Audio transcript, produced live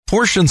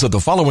Portions of the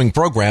following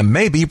program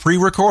may be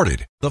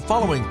pre-recorded. The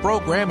following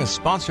program is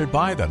sponsored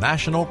by the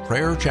National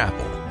Prayer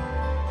Chapel.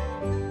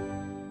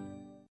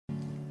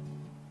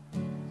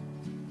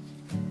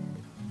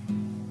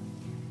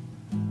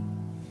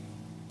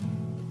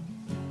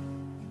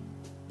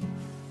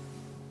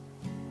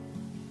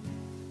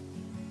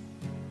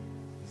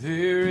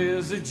 There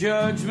is a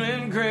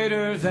judgment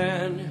greater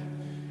than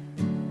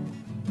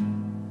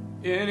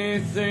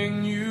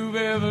anything you've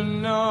ever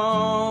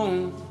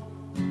known.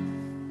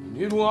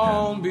 It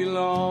won't be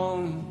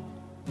long.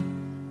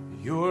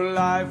 Your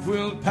life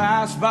will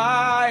pass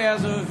by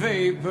as a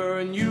vapor,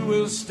 and you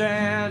will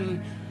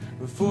stand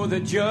before the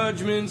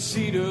judgment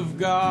seat of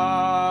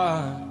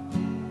God.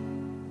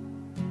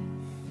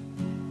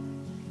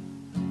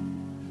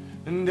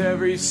 And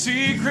every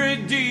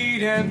secret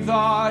deed and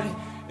thought,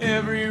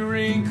 every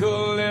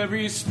wrinkle,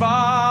 every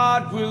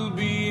spot will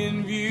be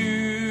in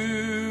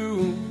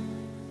view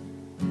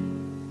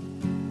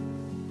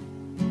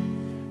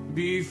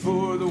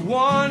before the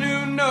one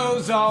who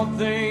knows all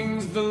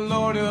things, the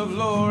Lord of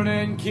lords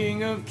and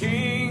King of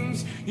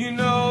kings. You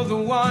know, the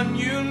one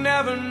you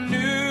never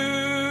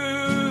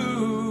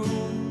knew.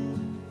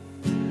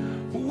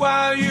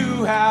 While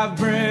you have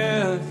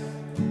breath,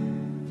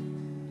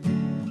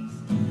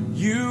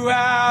 you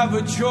have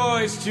a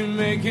choice to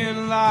make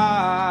in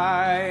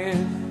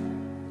life.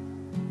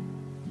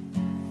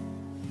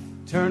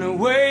 Turn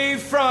away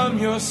from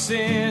your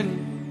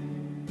sin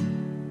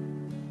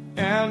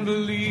and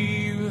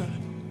believe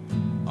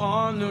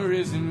on the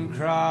risen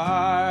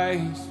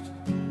Christ.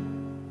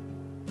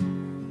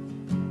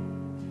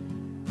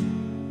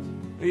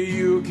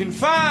 You can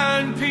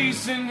find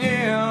peace in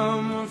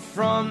Him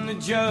from the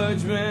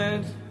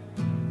judgment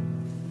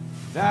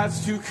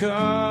that's to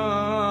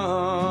come.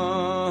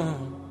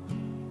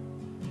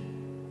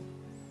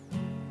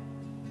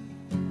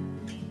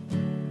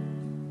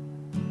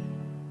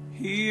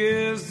 He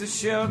is the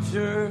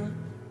shelter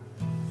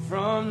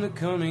from the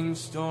coming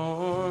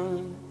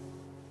storm.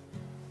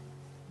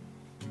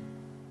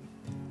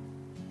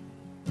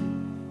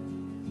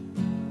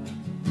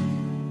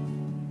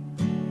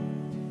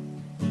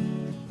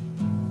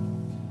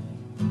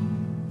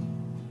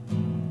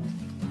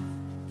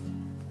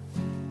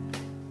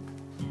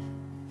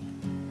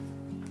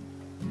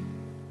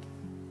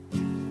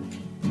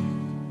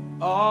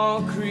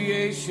 All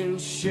creation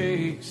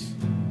shakes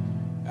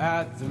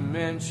at the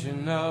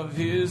mention of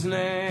His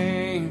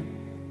name.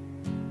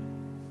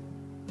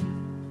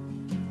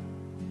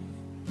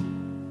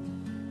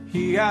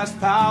 He has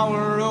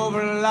power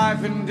over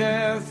life and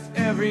death.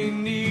 Every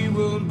knee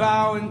will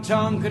bow and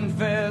tongue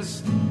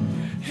confess.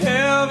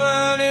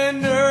 Heaven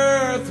and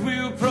earth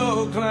will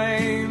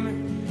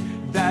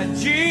proclaim that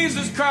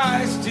Jesus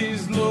Christ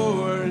is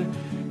Lord.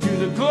 To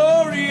the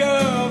glory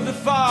of the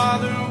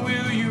Father,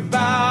 will you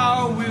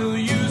bow? Will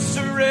you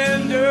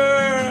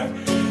surrender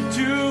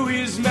to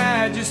His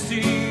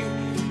majesty?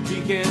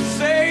 He can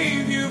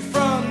save you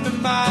from the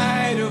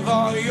might of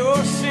all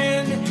your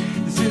sin.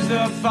 This is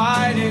the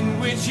fight in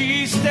which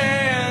He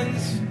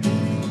stands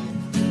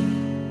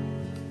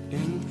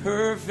in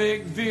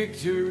perfect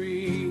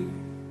victory.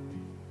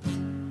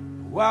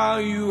 While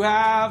you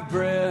have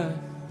breath,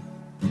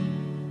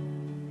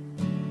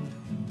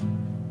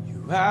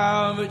 you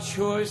have a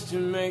choice to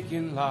make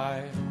in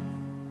life.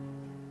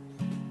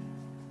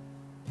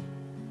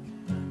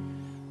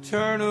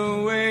 Turn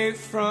away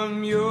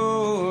from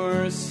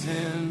your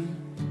sin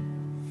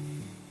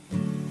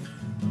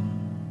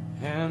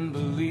and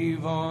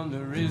believe on the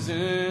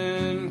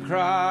risen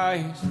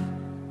Christ.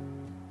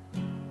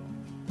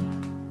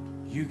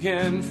 You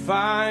can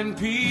find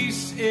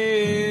peace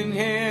in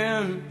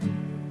Him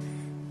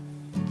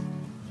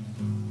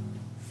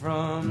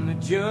from the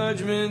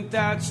judgment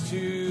that's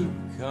to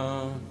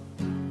come.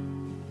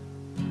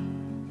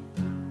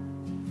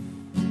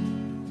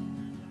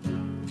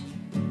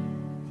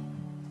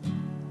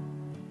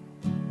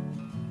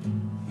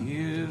 He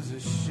is a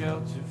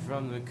shelter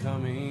from the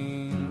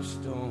coming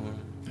storm.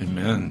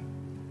 Amen.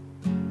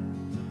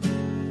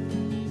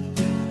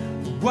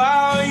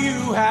 While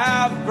you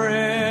have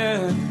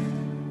breath,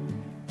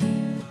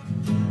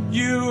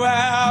 you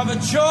have a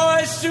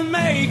choice to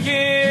make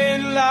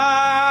in life.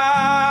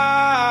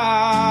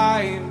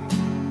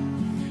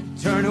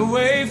 Turn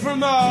away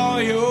from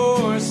all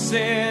your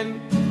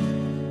sin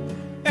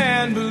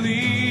and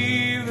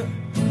believe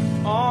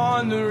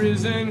on the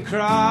risen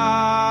Christ.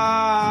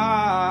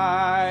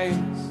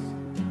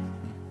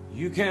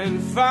 You can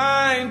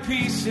find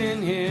peace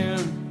in Him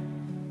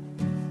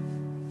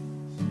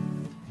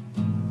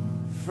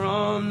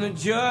from the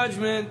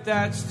judgment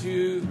that's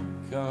to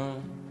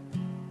come.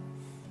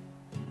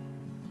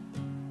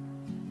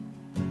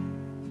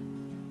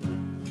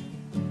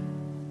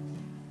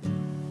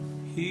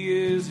 He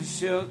is a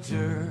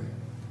shelter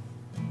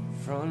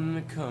from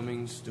the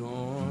coming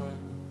storm.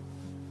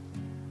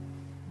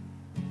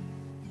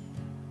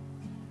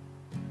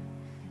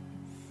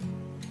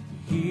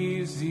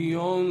 He's the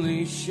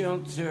only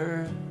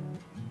shelter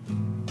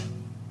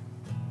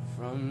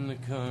from the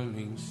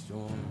coming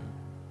storm.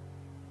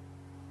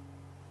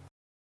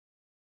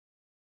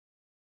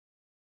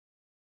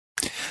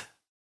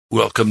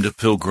 Welcome to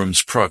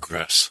Pilgrim's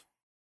Progress.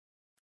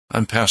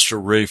 I'm Pastor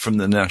Ray from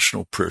the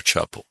National Prayer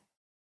Chapel.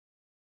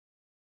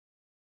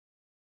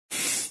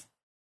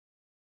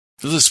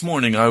 This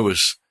morning I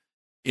was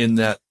in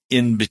that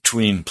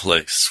in-between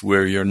place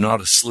where you're not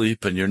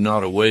asleep and you're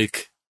not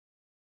awake.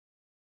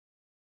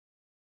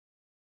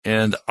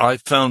 And I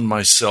found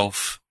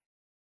myself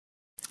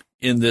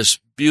in this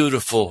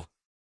beautiful,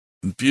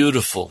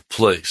 beautiful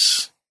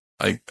place.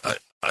 I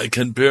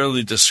can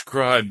barely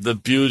describe the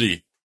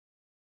beauty,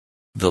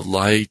 the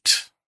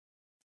light,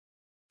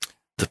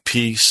 the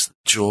peace, the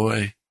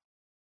joy.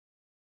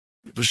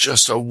 It was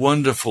just a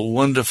wonderful,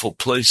 wonderful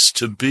place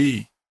to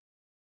be.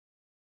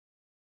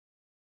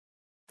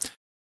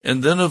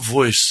 And then a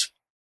voice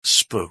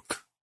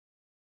spoke.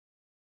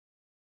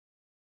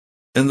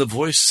 And the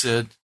voice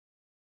said,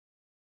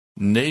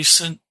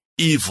 nascent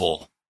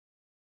evil.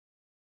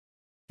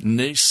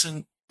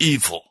 Nascent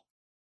evil.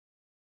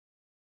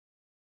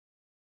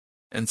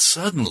 And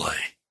suddenly,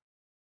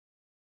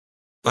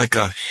 like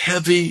a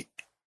heavy,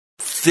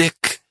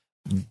 thick,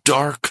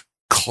 dark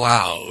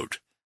cloud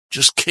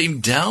just came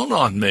down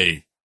on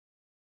me.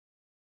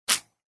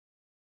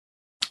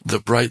 The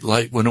bright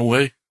light went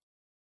away.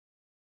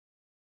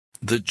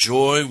 The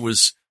joy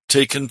was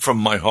taken from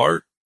my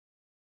heart.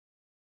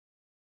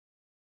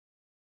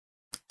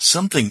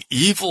 Something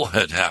evil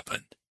had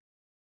happened.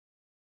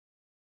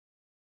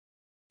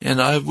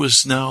 And I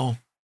was now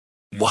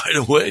wide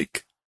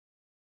awake.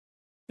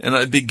 And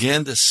I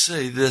began to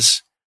say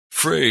this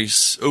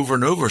phrase over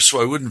and over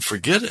so I wouldn't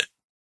forget it.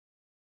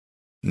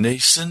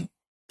 Nascent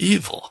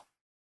evil.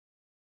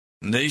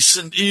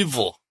 Nascent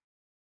evil.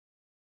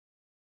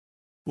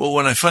 Well,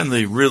 when I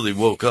finally really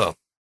woke up,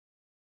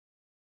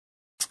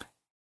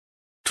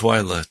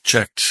 Twyla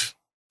checked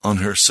on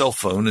her cell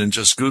phone and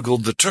just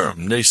Googled the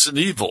term, nascent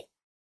evil.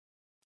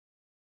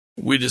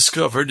 We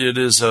discovered it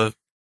is a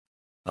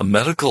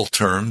medical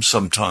term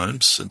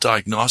sometimes, a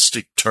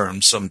diagnostic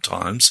term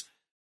sometimes,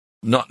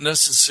 not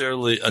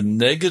necessarily a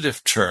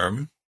negative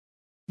term,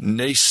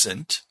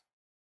 nascent,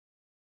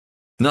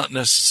 not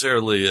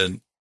necessarily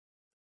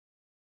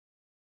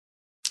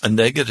a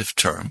negative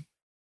term,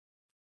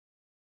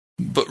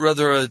 but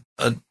rather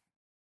a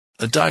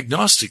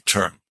diagnostic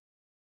term.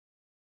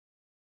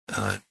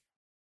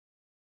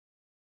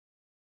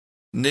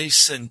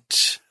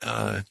 Nascent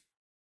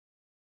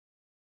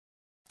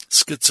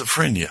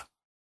schizophrenia,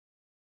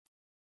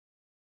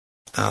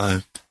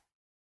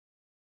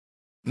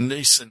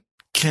 nascent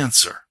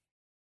cancer.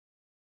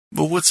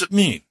 Well, what's it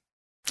mean?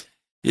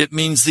 It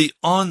means the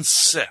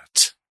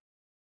onset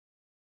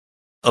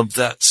of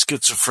that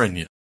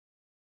schizophrenia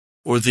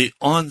or the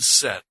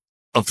onset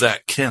of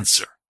that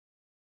cancer.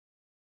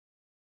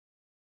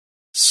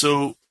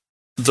 So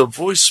the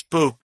voice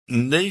spoke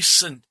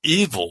nascent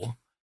evil,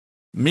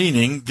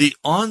 meaning the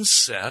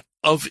onset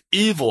of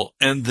evil.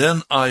 And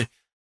then I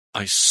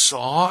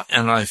saw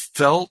and I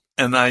felt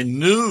and I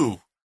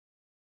knew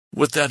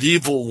what that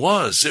evil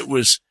was. It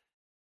was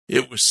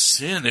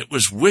sin. It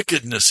was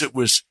wickedness. It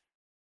was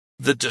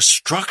the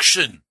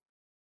destruction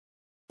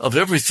of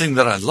everything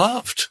that I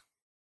loved.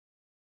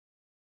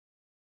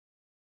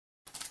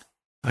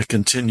 I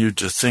continued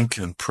to think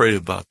and pray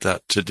about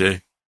that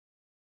today.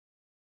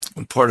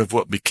 And part of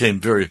what became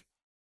very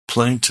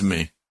plain to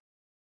me,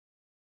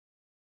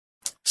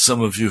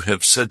 some of you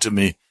have said to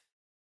me,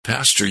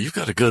 Pastor, you've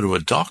got to go to a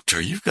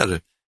doctor. You've got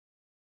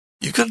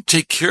to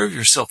take care of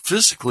yourself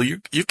physically.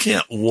 You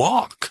can't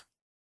walk.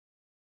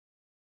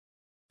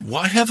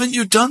 Why haven't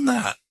you done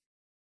that?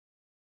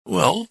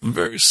 Well,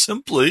 very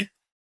simply,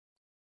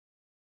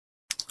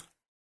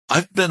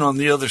 I've been on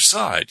the other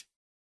side.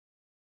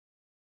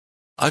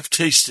 I've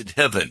tasted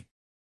heaven.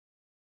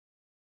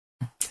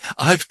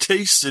 I've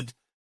tasted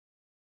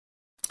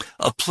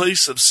a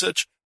place of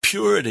such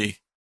purity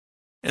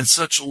and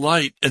such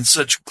light and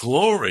such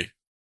glory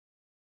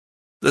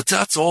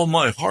that's all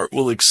my heart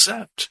will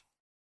accept.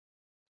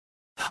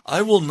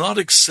 I will not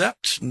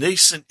accept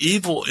nascent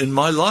evil in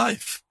my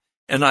life,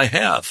 and I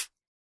have.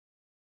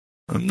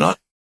 I'm not,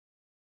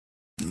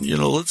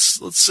 let's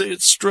say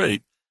it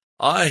straight.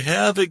 I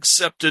have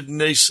accepted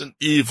nascent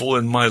evil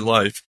in my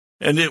life,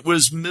 and it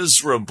was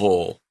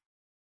miserable.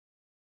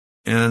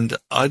 And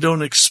I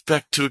don't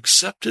expect to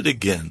accept it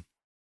again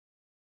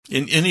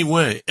in any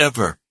way,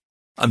 ever.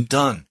 I'm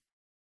done.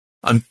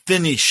 I'm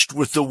finished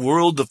with the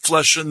world, the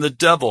flesh, and the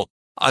devil.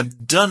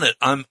 I've done it.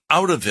 I'm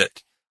out of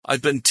it.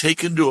 I've been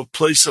taken to a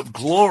place of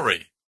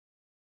glory.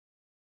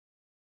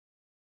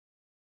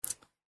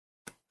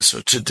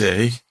 So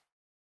today,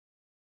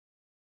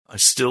 I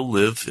still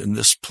live in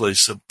this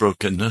place of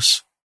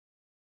brokenness.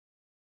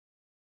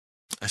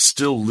 I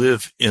still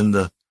live in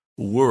the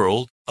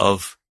world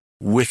of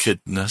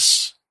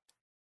wickedness.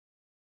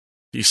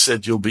 He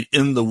said, you'll be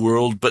in the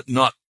world, but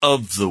not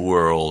of the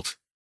world.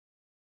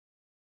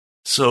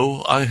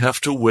 So I have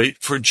to wait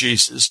for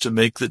Jesus to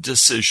make the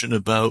decision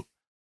about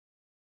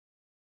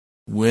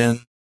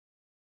when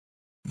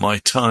my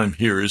time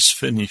here is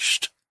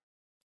finished.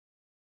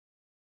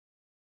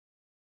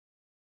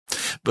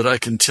 But I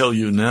can tell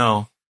you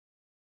now,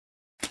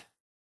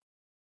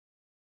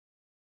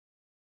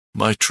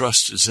 My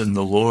trust is in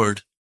the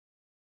Lord.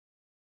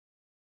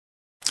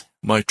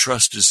 My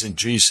trust is in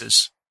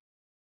Jesus.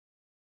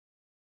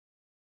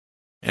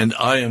 And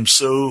I am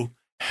so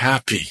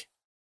happy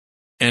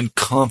and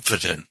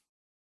confident.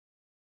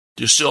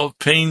 Do you still have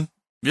pain?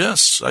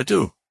 Yes, I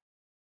do.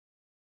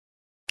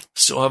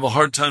 Still have a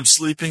hard time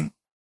sleeping?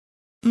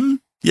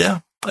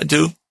 Yeah, I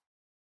do.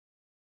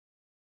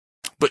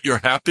 But you're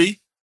happy?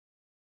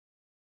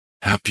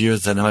 Happier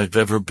than I've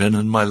ever been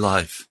in my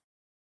life.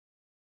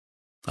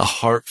 A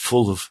heart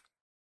full of,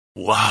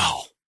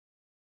 wow,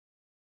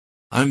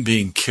 I'm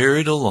being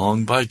carried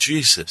along by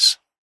Jesus.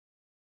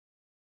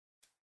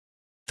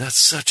 That's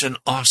such an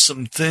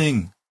awesome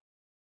thing.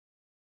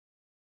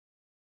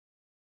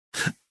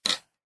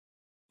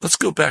 Let's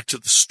go back to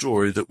the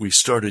story that we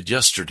started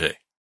yesterday.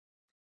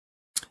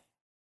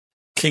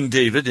 King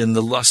David, in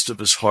the lust of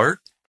his heart,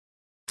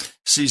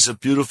 sees a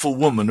beautiful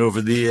woman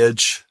over the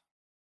edge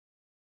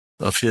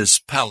of his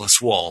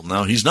palace wall.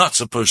 Now, he's not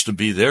supposed to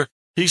be there.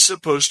 He's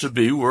supposed to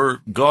be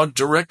where God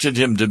directed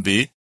him to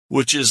be,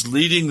 which is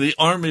leading the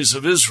armies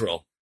of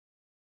Israel.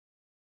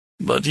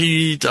 But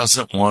he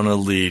doesn't want to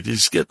lead.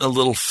 He's getting a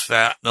little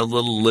fat and a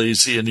little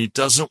lazy, and he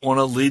doesn't want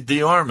to lead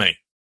the army.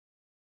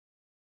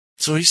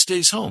 So he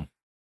stays home.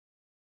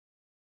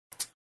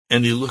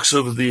 And he looks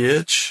over the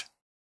edge,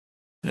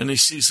 and he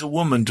sees a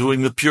woman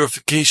doing the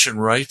purification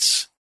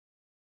rites.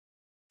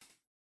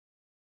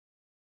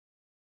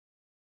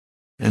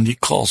 And he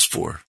calls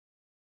for her.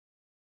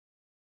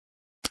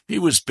 He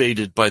was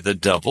baited by the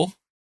devil,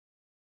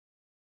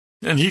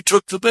 and he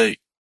took the bait.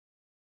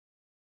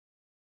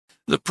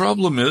 The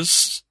problem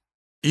is,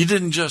 he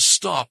didn't just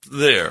stop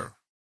there.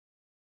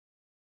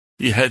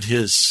 He had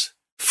his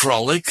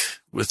frolic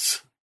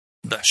with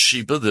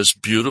Bathsheba, this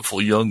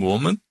beautiful young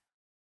woman.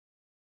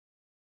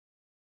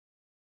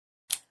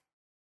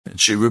 And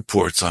she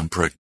reports, I'm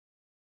pregnant.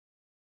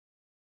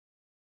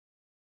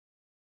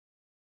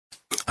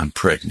 I'm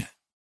pregnant.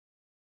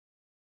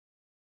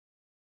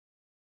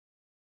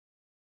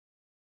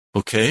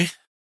 Okay.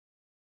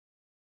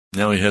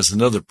 Now he has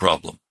another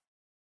problem.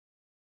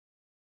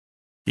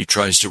 He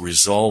tries to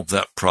resolve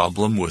that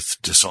problem with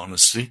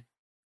dishonesty,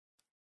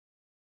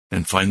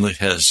 and finally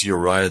has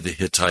Uriah the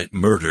Hittite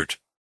murdered.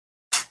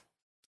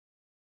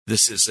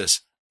 This is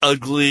as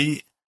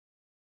ugly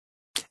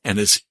and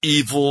as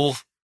evil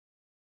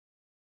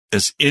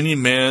as any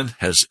man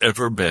has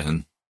ever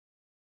been.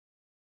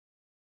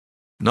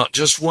 Not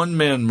just one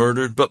man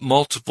murdered, but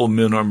multiple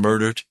men are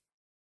murdered,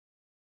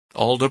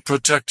 all to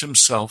protect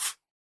himself.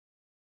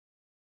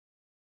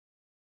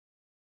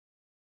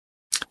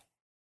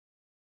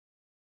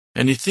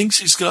 And he thinks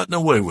he's gotten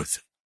away with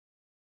it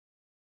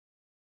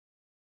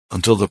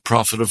until the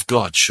prophet of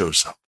God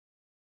shows up.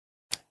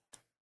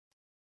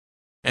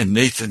 And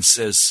Nathan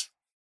says,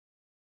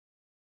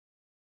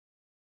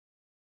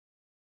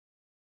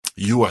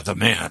 you are the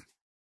man.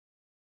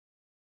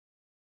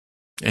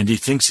 And he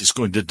thinks he's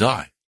going to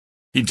die.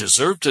 He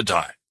deserved to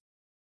die.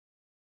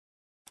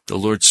 The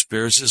Lord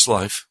spares his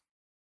life.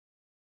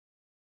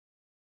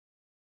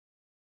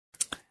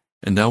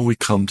 And now we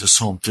come to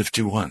Psalm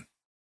 51.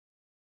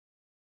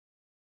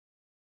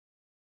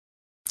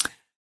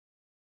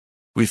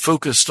 We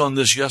focused on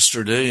this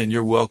yesterday, and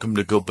you're welcome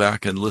to go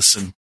back and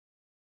listen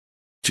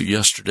to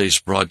yesterday's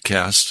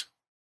broadcast.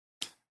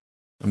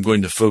 I'm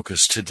going to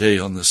focus today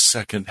on the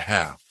second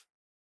half.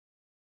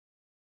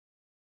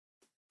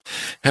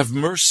 Have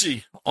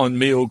mercy on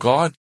me, O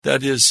God.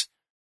 That is,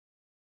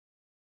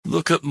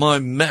 look at my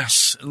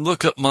mess, and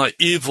look at my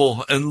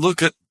evil, and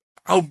look at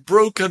how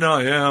broken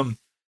I am.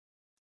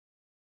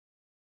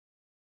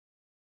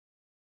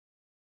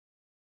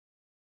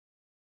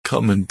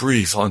 Come and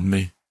breathe on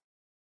me.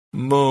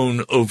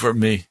 Moan over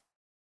me.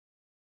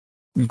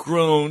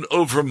 Groan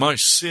over my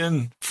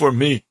sin for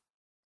me.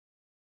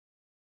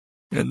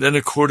 And then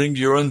according to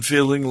your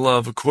unfailing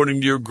love,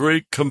 according to your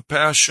great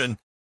compassion,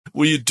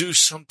 will you do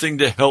something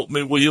to help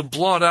me? Will you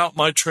blot out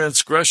my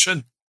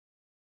transgression?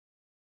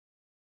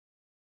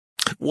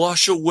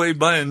 Wash away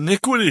my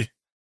iniquity.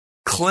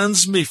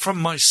 Cleanse me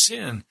from my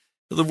sin.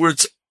 In other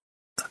words,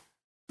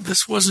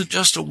 this wasn't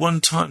just a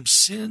one-time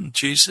sin,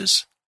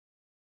 Jesus.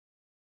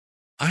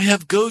 I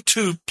have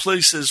go-to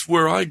places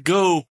where I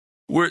go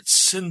where it's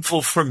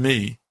sinful for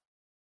me.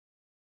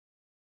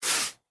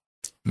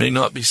 May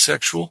not be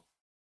sexual,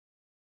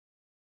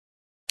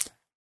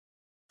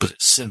 but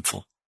it's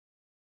sinful.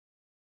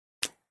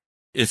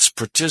 It's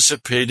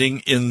participating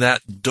in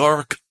that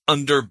dark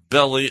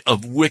underbelly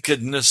of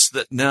wickedness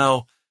that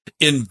now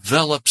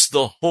envelops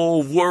the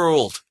whole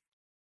world.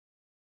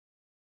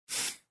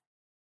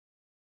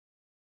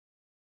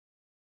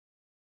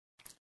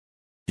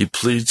 He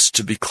pleads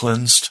to be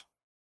cleansed.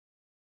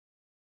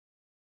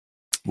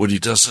 What he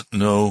doesn't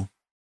know,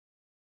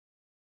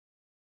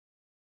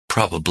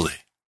 probably,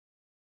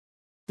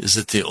 is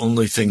that the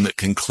only thing that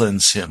can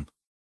cleanse him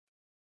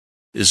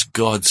is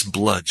God's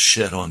blood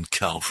shed on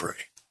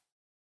Calvary.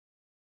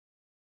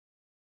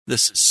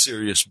 This is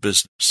serious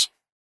business.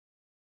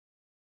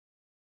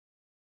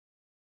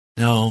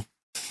 Now,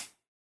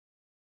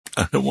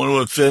 I don't want to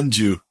offend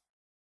you,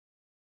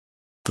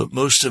 But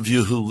most of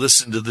you who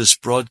listen to this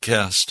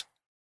broadcast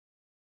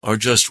are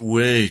just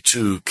way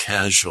too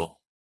casual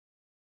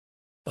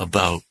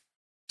about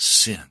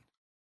sin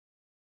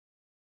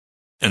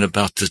and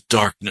about the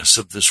darkness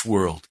of this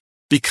world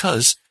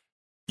because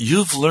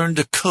you've learned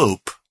to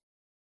cope.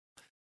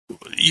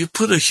 You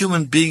put a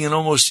human being in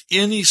almost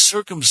any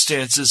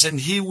circumstances and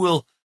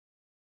he'll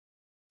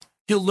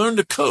learn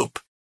to cope.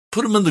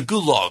 Put him in the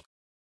gulag.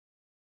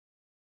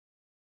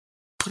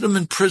 Put him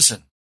in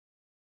prison.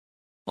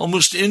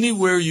 Almost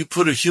anywhere you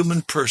put a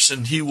human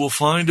person, he will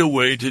find a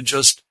way to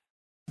just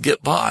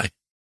get by.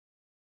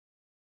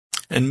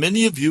 And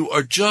many of you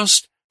are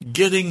just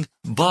getting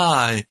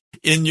by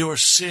in your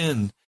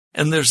sin.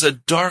 And there's a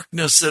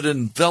darkness that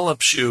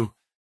envelops you,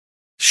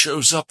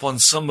 shows up on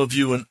some of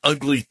you in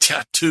ugly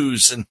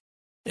tattoos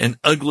and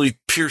ugly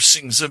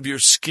piercings of your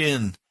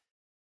skin.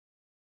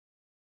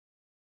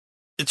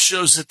 It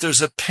shows that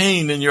there's a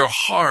pain in your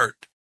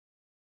heart.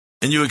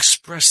 And you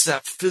express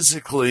that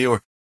physically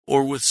or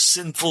with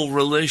sinful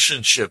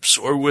relationships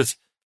or with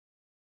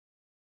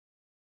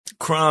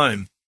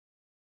crime.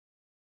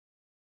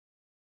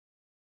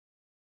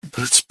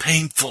 But it's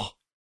painful.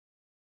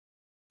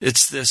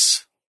 It's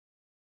this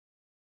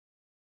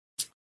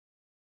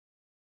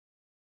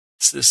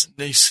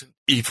nascent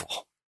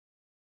evil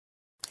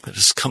that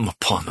has come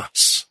upon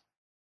us.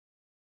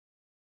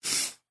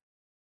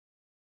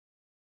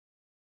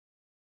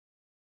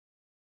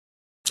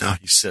 Now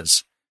he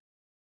says,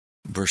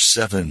 verse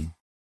 7,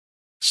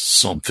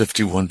 Psalm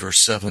 51, verse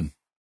 7,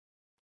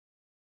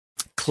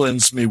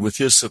 cleanse me with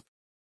hyssop,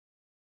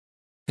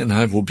 and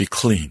I will be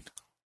clean.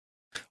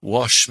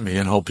 Wash me,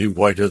 and I'll be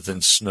whiter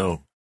than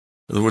snow.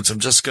 In other words, I'm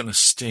just going to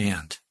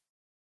stand,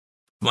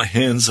 my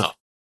hands up.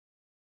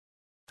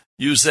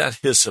 Use that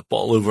hyssop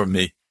all over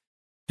me.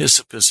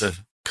 Hyssop is a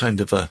kind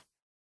of a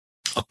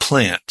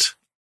plant,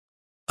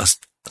 a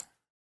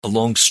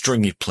long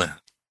stringy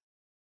plant.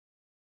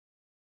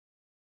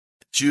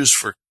 It's used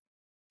for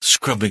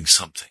scrubbing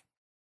something.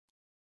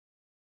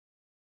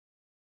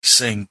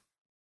 Saying,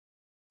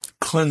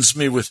 cleanse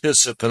me with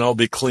hyssop and I'll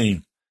be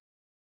clean.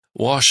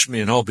 Wash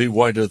me and I'll be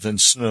whiter than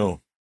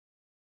snow.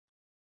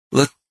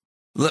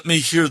 Let me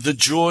hear the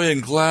joy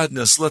and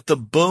gladness. Let the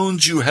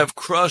bones you have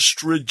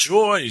crushed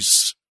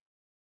rejoice.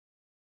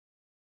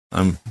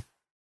 I'm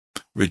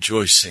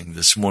rejoicing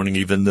this morning,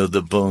 even though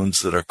the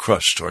bones that are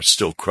crushed are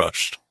still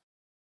crushed.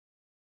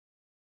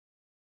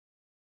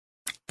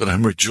 But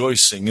I'm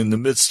rejoicing in the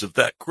midst of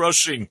that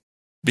crushing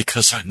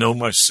because I know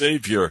my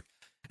Savior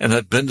and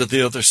I've been to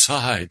the other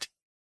side.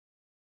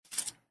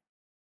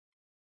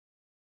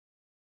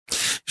 You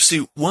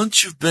see,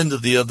 once you've been to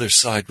the other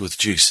side with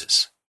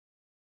Jesus,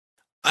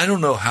 I don't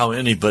know how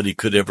anybody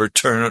could ever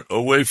turn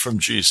away from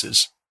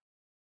Jesus.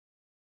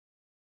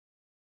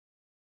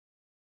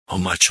 Oh,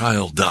 my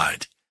child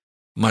died.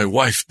 My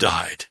wife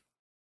died.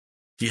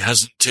 He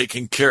hasn't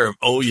taken care of.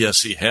 Oh,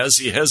 yes, he has.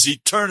 He has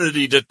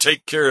eternity to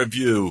take care of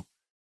you.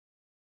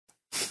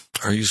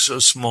 Are you so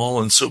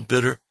small and so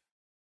bitter?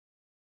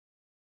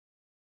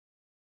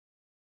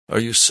 Are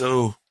you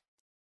so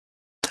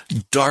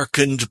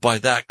darkened by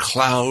that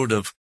cloud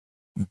of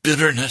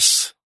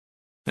bitterness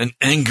and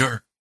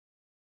anger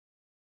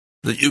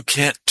that you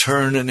can't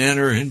turn and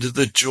enter into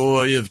the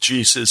joy of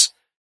Jesus,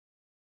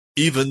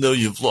 even though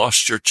you've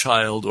lost your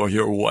child or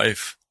your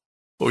wife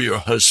or your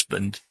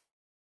husband?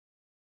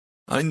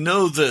 I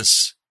know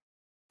this.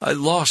 I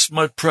lost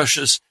my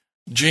precious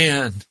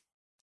Jan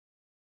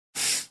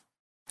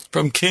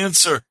from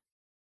cancer.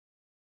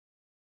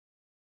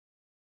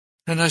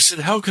 And I said,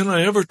 how can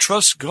I ever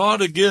trust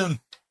God again?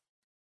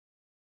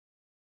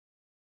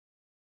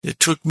 It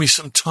took me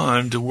some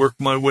time to work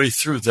my way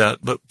through that,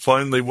 but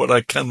finally what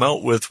I came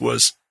out with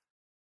was,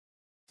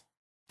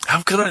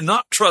 how can I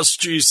not trust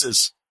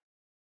Jesus?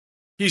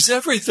 He's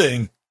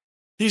everything.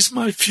 He's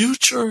my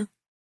future.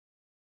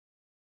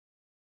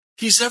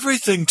 He's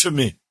everything to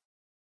me.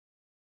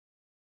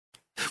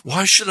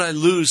 Why should I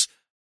lose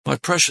my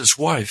precious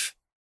wife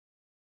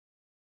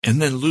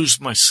and then lose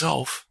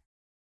myself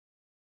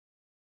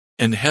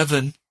and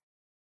heaven?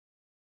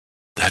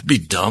 That'd be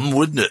dumb,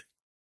 wouldn't it?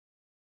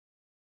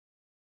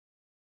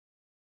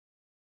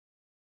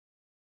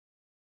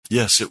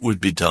 Yes, it would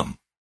be dumb.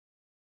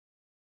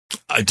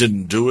 I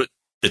didn't do it.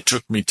 It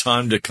took me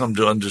time to come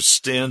to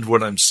understand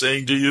what I'm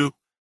saying to you,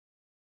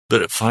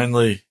 but it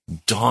finally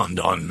dawned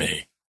on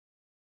me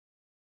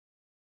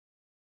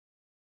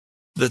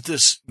that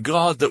this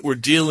God that we're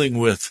dealing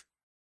with,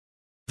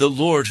 the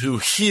Lord who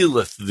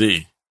healeth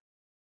thee,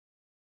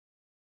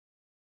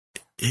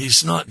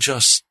 he's not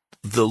just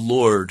the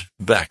Lord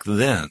back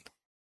then.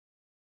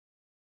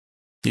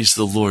 He's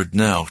the Lord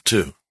now,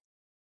 too.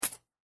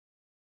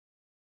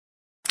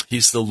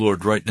 He's the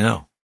Lord right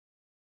now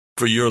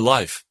for your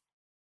life.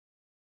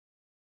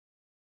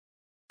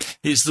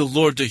 He's the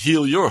Lord to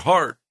heal your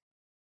heart.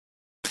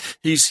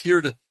 He's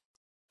here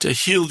to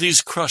heal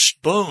these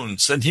crushed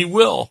bones, and he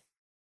will.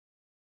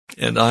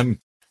 And I'm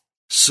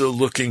so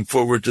looking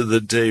forward to the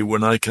day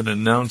when I can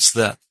announce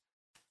that,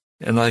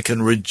 and I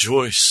can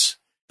rejoice,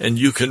 and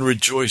you can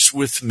rejoice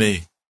with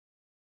me,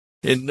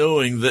 in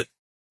knowing that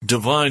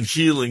divine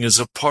healing is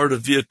a part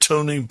of the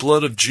atoning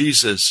blood of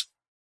Jesus.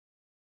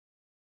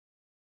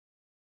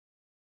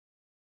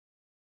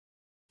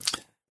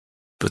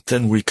 But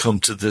then we come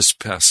to this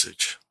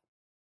passage.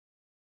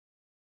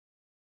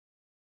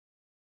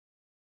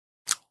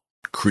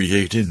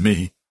 Create in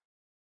me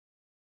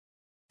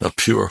a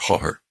pure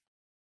heart,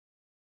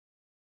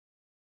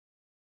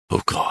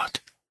 O God.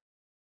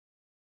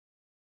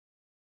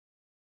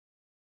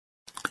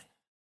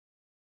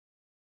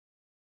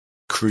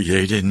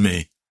 Create in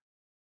me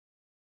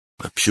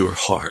a pure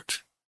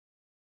heart,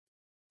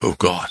 O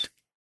God.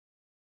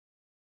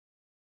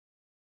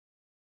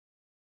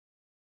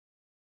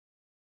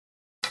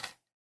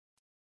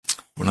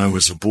 When I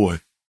was a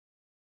boy,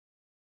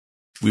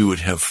 we would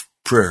have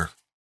prayer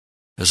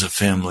as a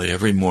family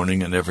every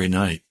morning and every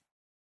night.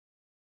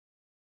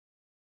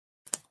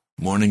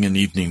 Morning and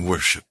evening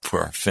worship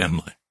for our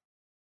family.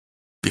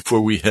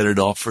 Before we headed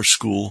off for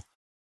school,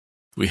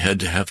 we had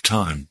to have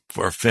time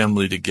for our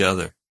family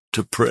together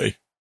to pray.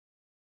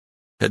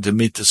 Had to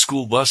meet the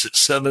school bus at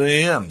 7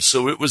 a.m.,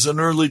 so it was an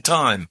early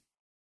time.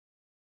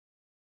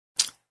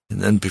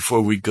 And then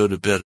before we go to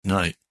bed at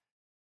night,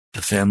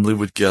 the family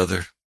would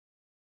gather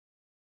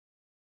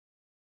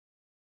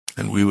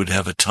and we would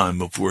have a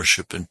time of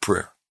worship and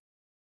prayer.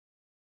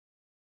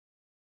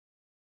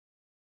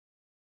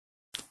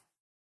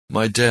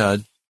 My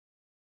dad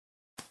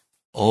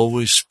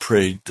always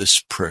prayed this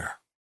prayer.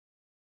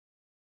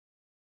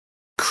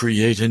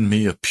 Create in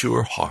me a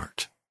pure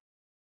heart,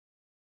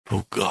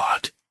 O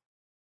God.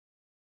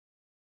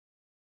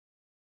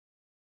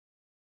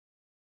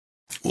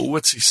 Well,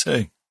 what's he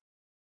saying?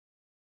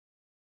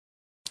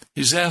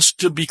 He's asked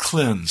to be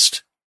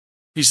cleansed.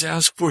 He's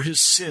asked for his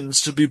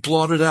sins to be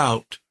blotted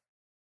out.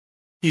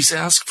 He's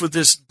asked for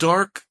this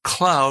dark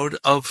cloud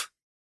of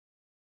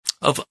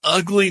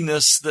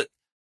ugliness that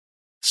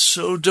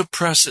so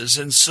depresses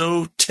and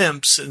so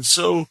tempts and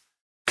so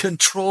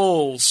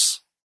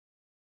controls.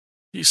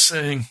 He's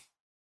saying,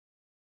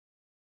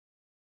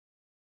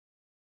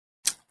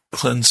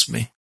 cleanse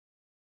me.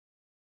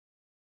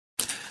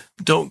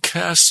 Don't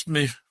cast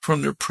me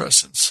from your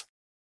presence.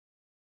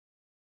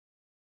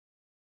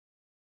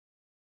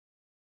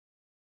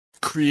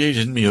 Create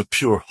in me a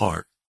pure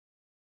heart.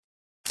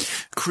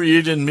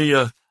 Create in me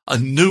a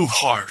new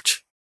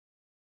heart.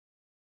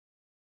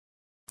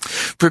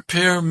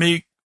 Prepare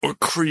me or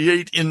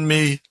create in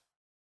me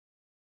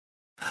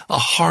a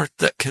heart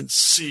that can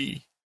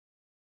see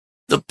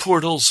the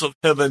portals of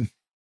heaven,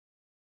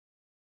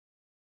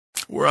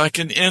 where I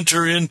can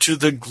enter into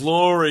the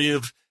glory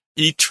of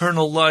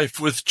eternal life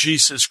with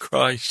Jesus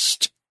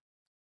Christ.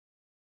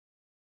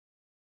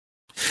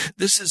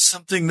 This is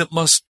something that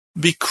must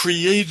be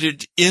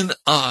created in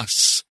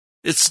us.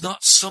 It's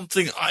not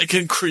something I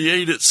can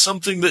create. It's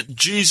something that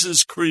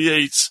Jesus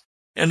creates.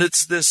 And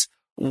it's this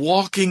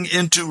walking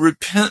into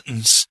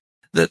repentance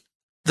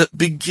that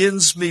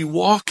begins me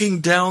walking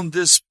down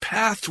this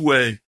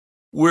pathway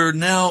where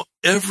now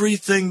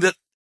everything that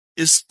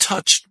is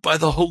touched by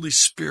the Holy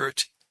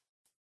Spirit.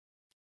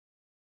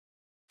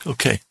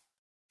 Okay,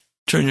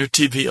 turn your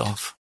TV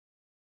off.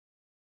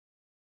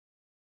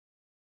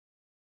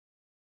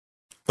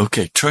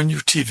 Okay, turn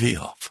your TV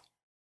off.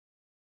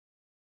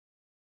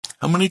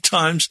 How many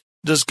times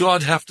does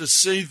God have to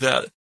say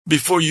that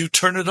before you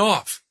turn it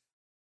off?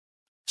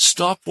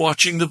 Stop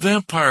watching the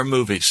vampire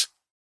movies.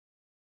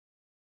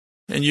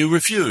 And you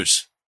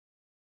refuse.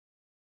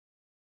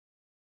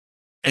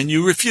 And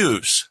you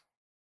refuse.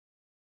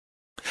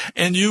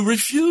 And you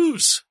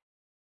refuse.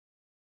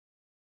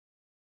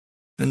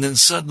 And then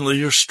suddenly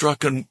you're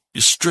stricken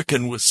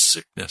with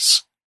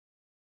sickness.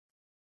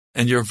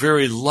 And your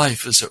very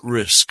life is at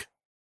risk.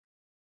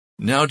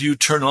 Now do you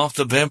turn off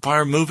the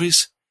vampire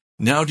movies?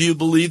 Now do you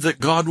believe that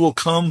God will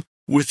come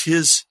with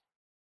his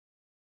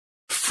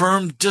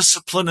firm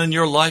discipline in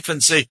your life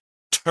and say,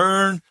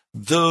 turn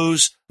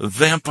those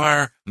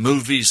vampire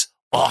movies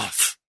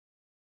off?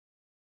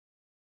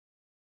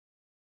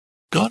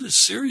 God is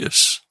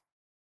serious.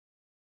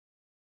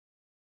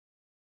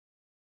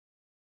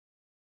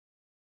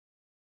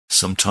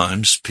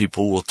 Sometimes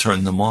people will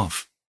turn them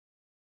off.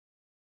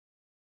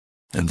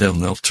 And then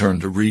they'll turn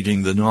to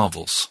reading the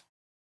novels.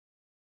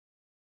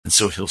 And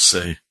so he'll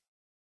say,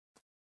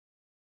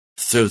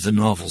 throw the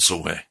novels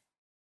away.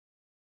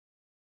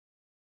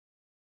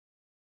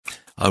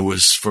 I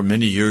was for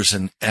many years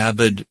an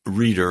avid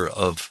reader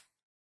of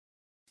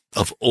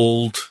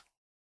old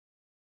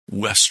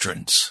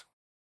Westerns.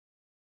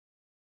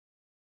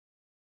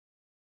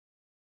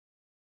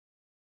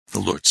 The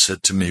Lord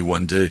said to me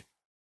one day,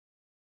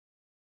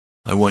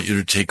 I want you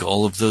to take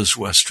all of those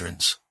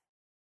Westerns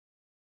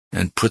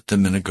and put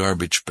them in a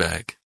garbage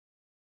bag.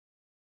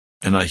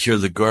 And I hear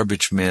the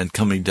garbage man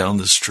coming down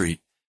the street,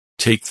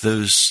 take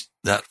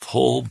that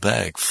whole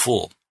bag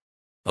full,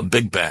 a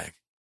big bag,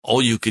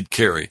 all you could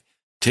carry.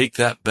 Take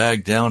that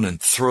bag down and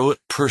throw it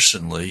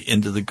personally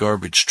into the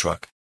garbage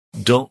truck.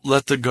 Don't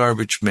let the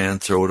garbage man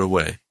throw it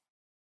away.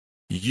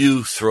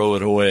 You throw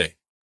it away.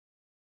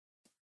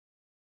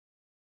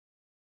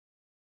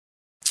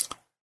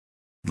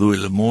 Louis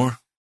L'Amour,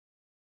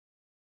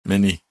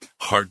 many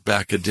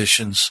hardback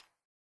editions,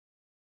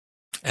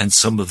 and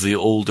some of the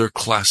older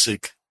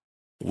classic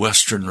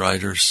Western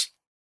writers.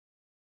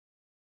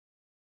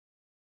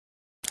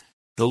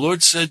 The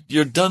Lord said,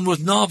 "You're done with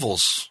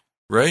novels,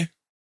 Ray."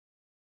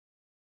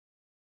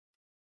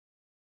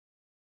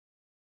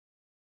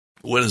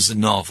 What is a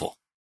novel?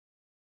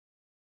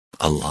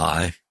 A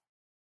lie.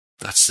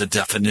 That's the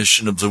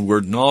definition of the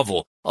word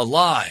novel. A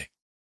lie.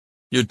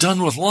 You're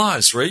done with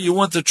lies, Ray. You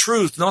want the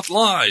truth, not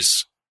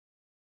lies.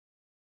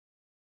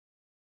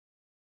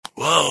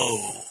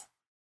 Whoa.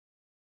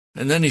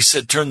 And then he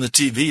said, turn the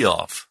TV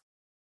off.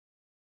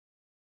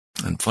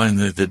 And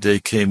finally the day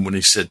came when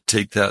he said,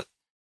 take that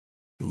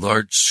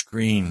large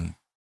screen,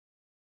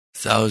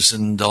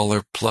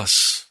 $1,000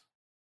 plus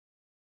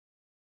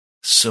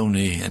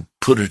Sony, and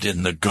put it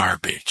in the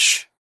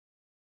garbage.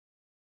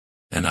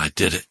 And I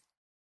did it.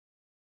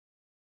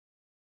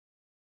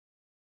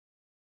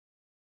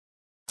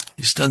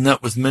 He's done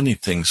that with many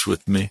things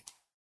with me.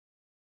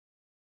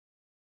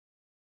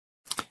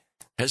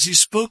 Has he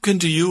spoken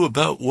to you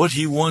about what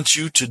he wants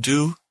you to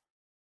do?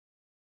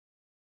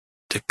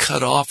 To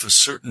cut off a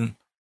certain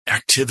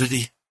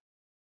activity?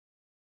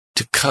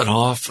 To cut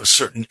off a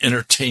certain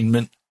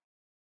entertainment?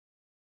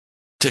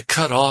 To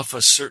cut off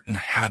a certain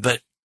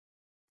habit?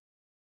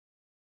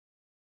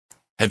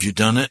 Have you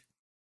done it?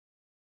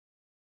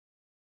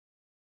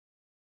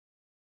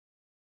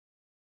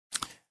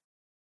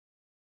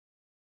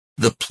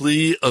 The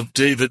plea of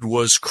David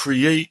was,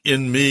 create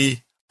in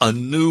me a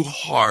new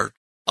heart,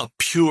 a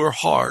pure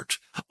heart,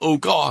 O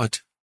God,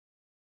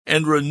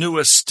 and renew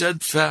a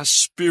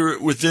steadfast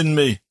spirit within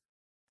me.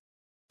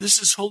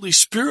 This is Holy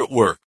Spirit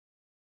work.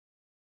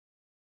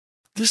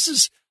 This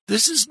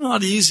is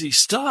not easy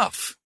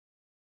stuff.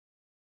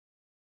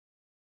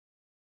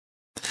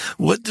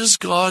 What does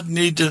God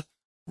need to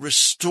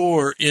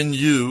restore in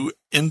you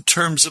in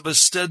terms of a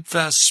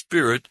steadfast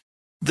spirit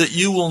that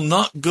you will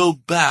not go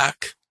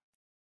back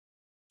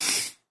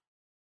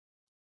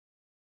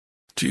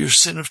to your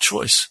sin of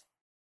choice?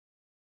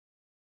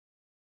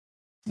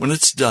 When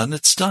it's done,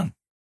 it's done.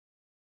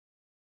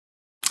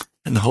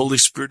 And the Holy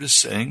Spirit is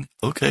saying,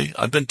 okay,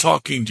 I've been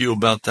talking to you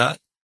about that.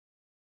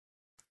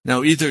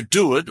 Now either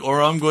do it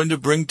or I'm going to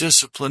bring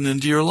discipline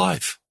into your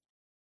life.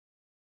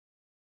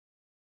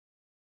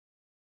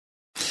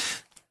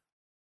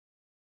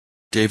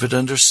 David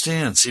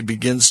understands. He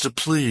begins to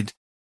plead,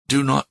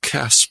 do not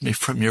cast me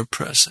from your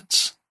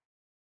presence,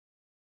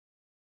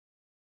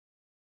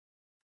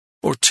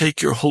 or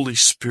take your Holy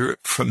Spirit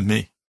from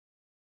me.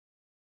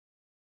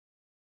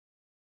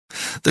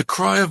 The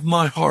cry of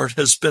my heart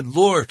has been,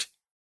 Lord,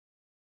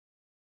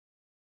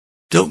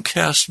 don't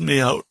cast me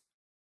out.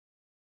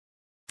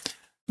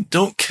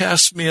 Don't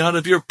cast me out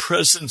of your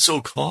presence,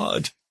 O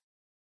God.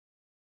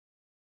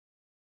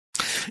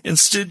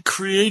 Instead,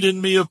 create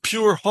in me a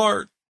pure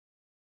heart.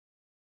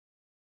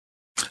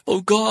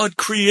 O God,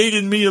 create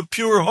in me a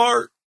pure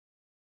heart.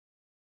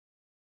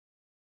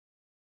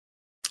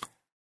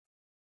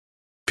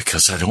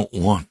 Because I don't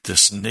want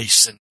this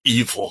nascent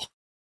evil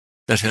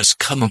that has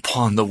come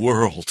upon the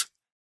world.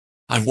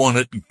 I want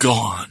it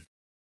gone.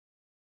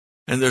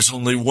 And there's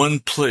only one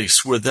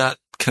place where that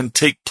can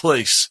take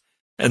place,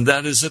 and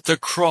that is at the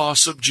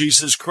cross of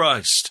Jesus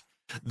Christ.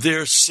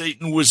 There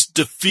Satan was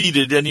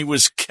defeated and he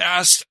was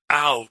cast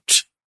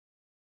out.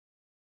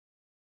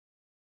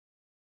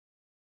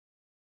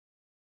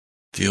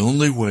 The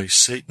only way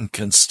Satan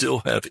can still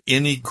have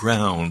any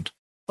ground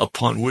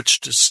upon which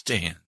to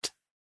stand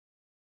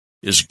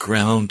is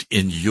ground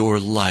in your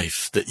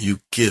life that you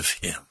give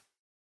him.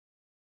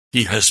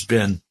 He has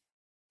been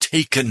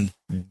taken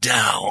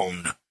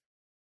down.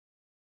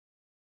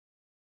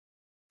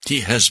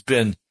 He has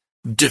been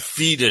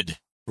defeated,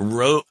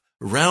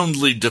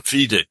 roundly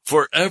defeated,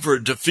 forever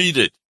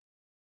defeated.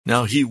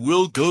 Now he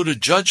will go to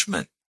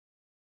judgment.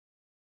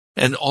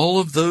 And all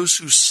of those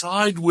who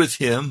side with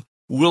him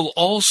will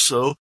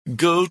also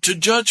go to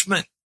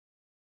judgment.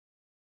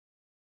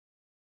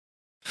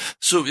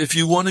 So if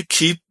you want to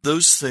keep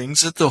those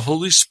things that the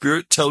Holy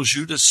Spirit tells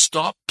you to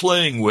stop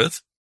playing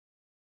with,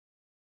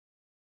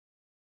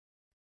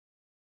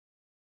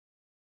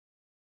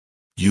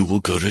 you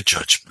will go to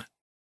judgment.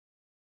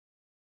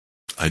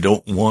 I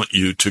don't want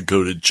you to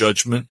go to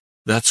judgment.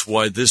 That's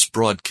why this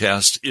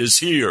broadcast is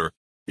here.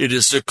 It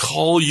is to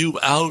call you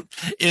out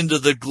into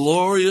the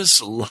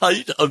glorious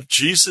light of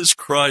Jesus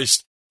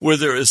Christ, where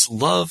there is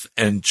love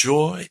and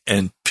joy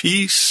and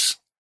peace,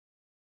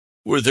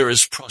 where there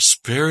is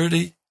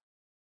prosperity,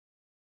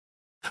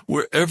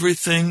 where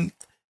everything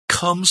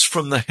comes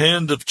from the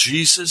hand of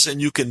Jesus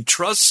and you can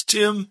trust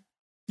him,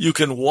 you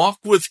can walk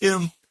with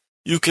him,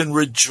 you can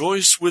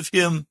rejoice with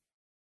him.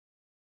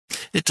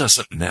 It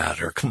doesn't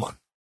matter. Come on.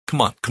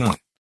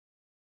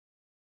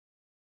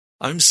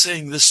 I'm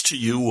saying this to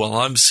you while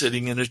I'm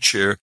sitting in a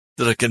chair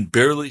that I can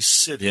barely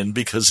sit in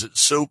because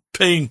it's so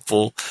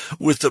painful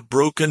with a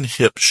broken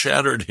hip,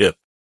 shattered hip.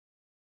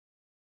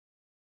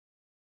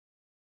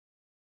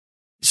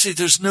 You see,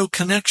 there's no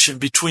connection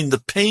between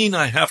the pain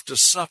I have to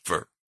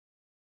suffer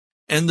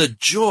and the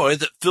joy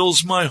that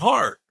fills my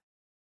heart.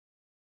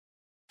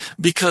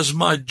 Because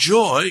my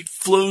joy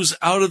flows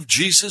out of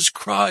Jesus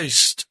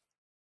Christ.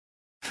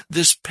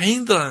 This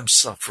pain that I'm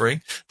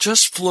suffering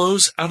just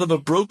flows out of a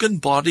broken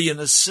body in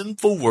a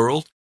sinful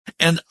world,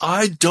 and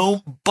I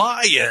don't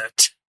buy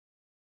it.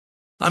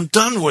 I'm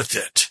done with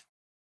it.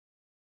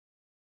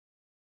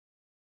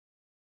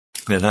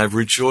 And I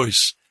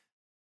rejoice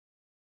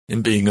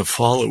in being a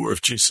follower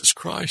of Jesus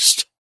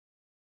Christ.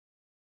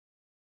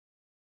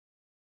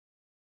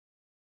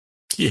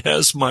 He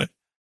has my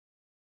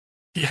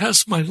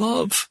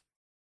love.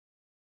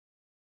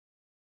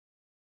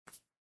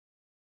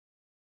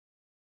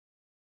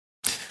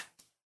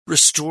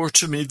 Restore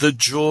to me the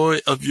joy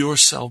of your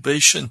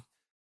salvation.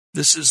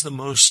 This is the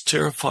most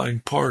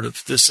terrifying part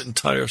of this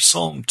entire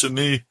psalm to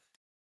me.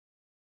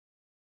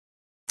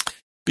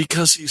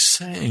 Because he's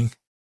saying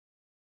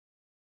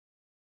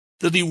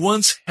that he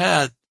once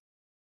had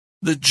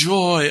the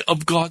joy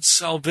of God's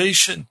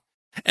salvation,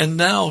 and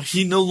now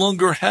he no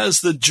longer has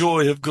the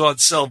joy of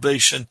God's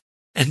salvation,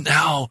 and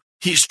now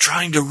he's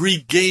trying to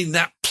regain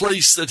that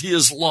place that he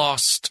has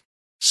lost.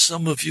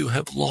 Some of you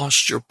have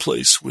lost your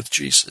place with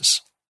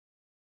Jesus.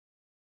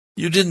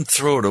 You didn't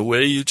throw it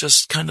away, you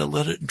just kind of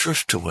let it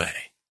drift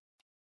away.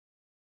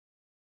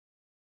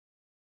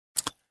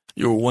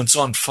 You were once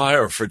on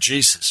fire for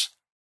Jesus.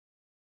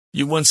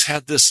 You once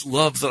had this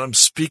love that I'm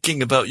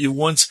speaking about. You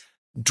once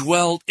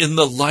dwelt in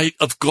the light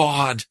of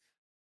God,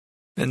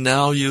 and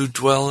now you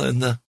dwell in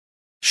the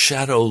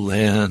shadow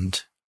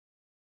land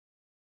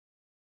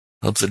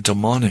of the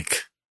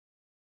demonic.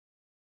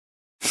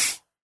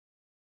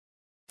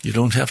 You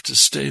don't have to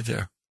stay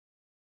there.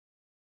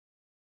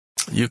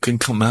 You can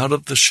come out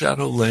of the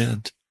shadow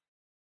land,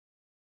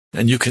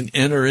 and you can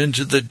enter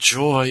into the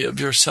joy of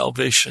your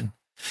salvation.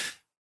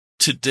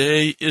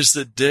 Today is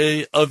the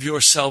day of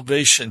your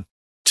salvation.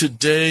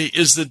 Today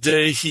is the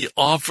day he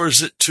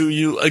offers it to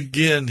you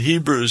again.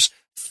 Hebrews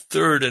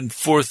 3rd and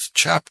 4th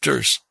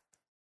chapters.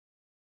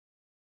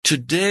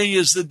 Today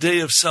is the day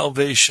of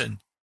salvation.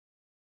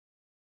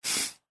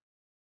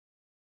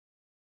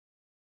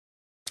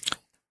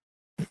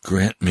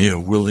 Grant me a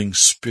willing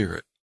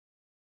spirit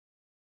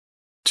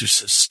to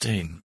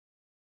sustain.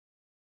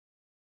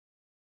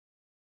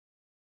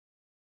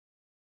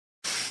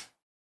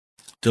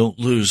 Don't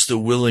lose the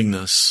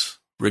willingness,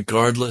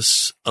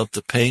 regardless of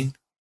the pain.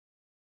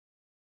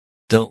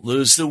 Don't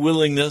lose the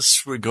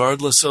willingness,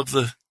 regardless of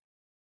the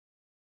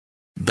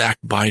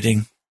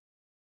backbiting,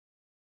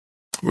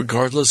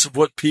 regardless of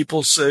what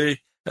people say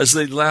as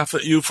they laugh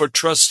at you for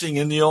trusting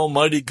in the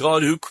Almighty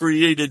God who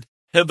created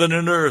heaven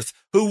and earth.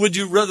 Who would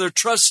you rather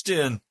trust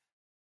in?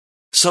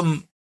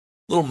 Some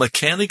little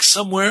mechanic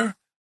somewhere?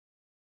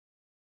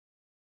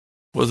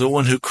 Or the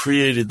one who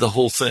created the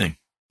whole thing?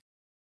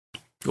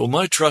 Well,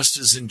 my trust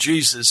is in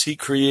Jesus. He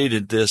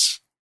created this.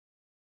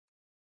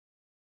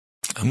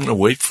 I'm going to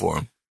wait for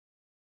him.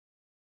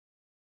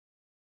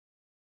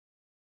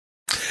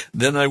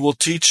 Then I will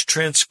teach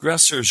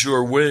transgressors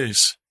your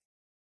ways,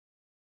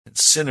 and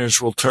sinners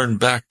will turn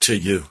back to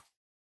you.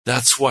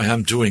 That's why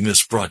I'm doing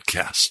this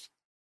broadcast.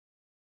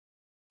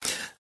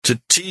 To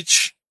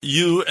teach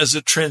you as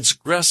a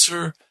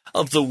transgressor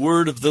of the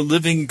word of the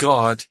living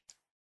God,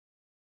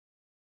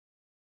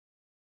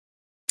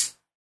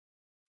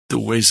 the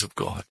ways of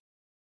God,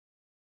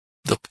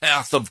 the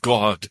path of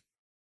God.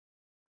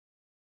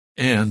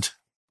 And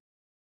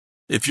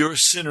if you're a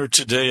sinner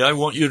today, I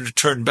want you to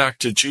turn back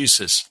to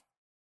Jesus.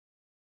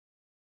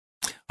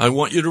 I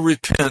want you to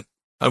repent.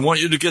 I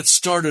want you to get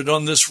started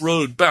on this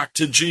road back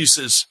to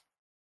Jesus.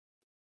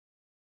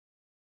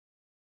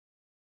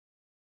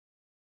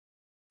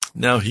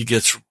 Now he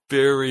gets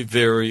very,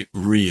 very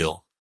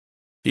real.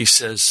 He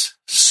says,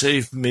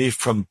 save me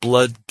from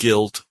blood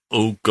guilt,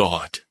 O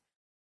God.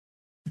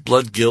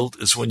 Blood guilt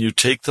is when you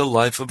take the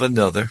life of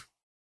another,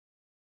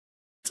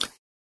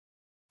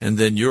 and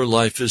then your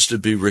life is to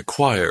be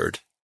required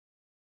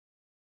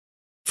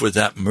for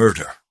that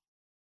murder.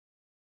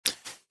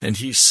 And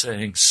he's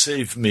saying,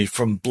 save me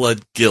from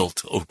blood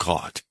guilt, O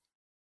God.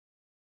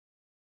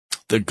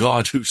 The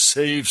God who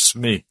saves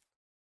me.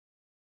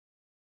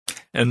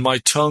 And my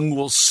tongue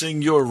will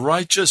sing your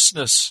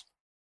righteousness.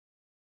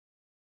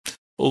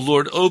 O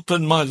Lord,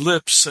 open my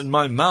lips, and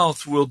my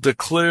mouth will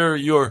declare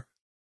your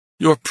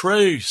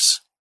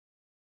praise.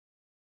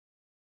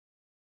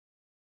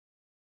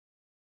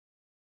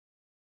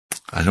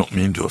 I don't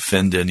mean to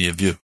offend any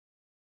of you,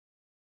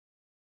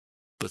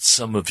 but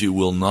some of you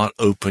will not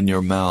open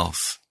your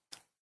mouth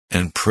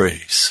and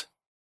praise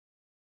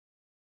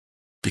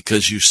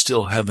because you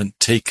still haven't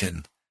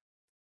taken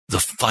the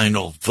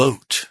final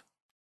vote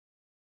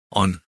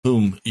on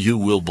whom you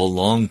will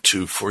belong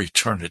to for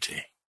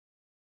eternity.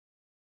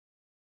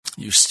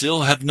 You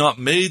still have not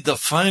made the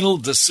final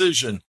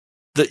decision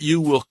that you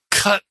will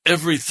cut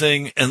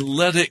everything and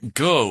let it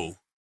go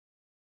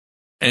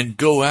and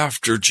go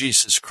after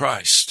Jesus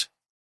Christ.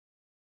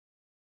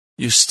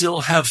 You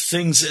still have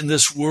things in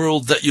this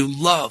world that you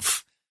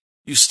love.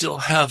 You still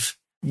have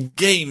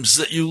games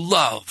that you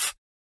love.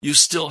 You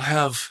still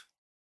have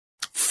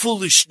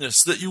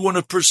foolishness that you want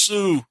to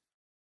pursue.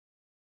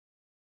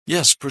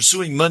 Yes,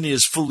 pursuing money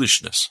is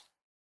foolishness.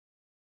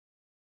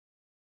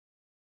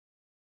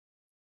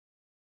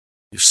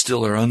 You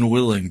still are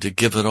unwilling to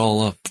give it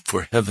all up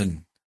for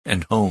heaven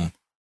and home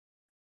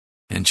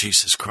in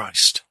Jesus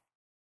Christ.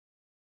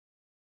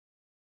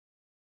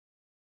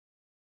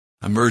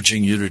 I'm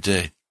urging you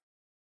today,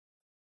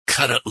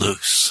 cut it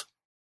loose.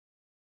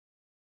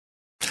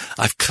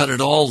 I've cut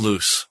it all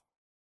loose.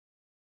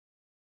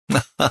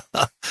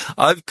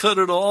 I've cut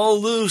it all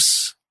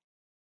loose.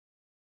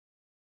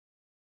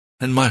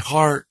 And my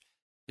heart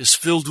is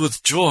filled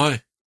with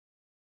joy.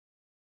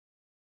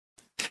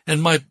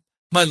 And my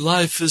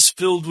life is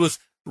filled with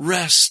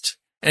rest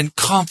and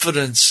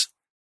confidence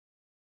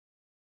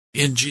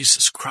in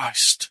Jesus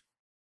Christ.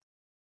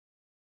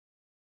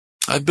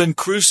 I've been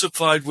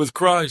crucified with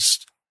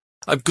Christ.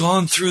 I've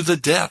gone through the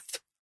death.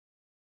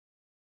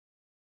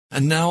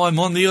 And now I'm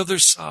on the other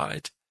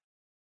side.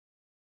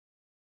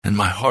 And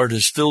my heart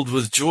is filled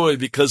with joy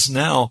because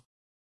now,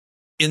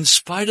 in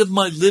spite of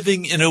my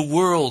living in a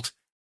world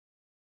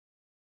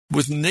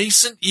with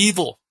nascent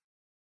evil,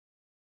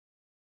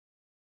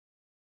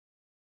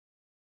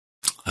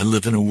 I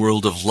live in a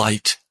world of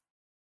light.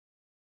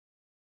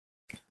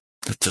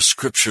 That the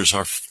scriptures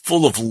are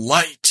full of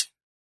light.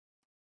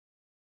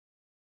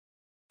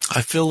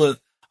 I feel it.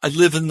 I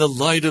live in the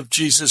light of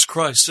Jesus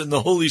Christ and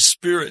the Holy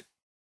Spirit.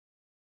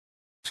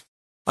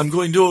 I'm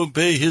going to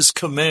obey His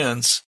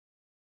commands.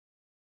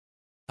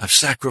 I've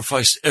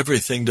sacrificed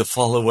everything to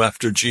follow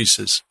after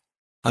Jesus.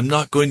 I'm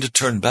not going to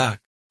turn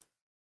back.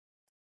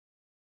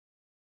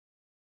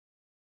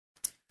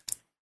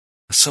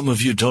 Some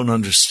of you don't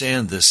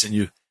understand this, and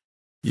you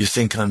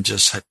think I'm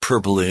just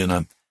hyperbole and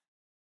I'm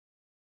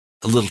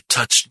a little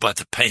touched by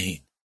the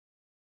pain.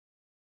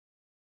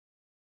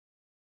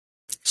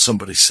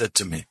 Somebody said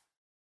to me,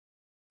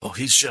 "Oh,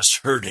 he's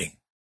just hurting.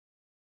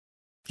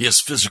 He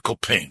has physical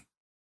pain."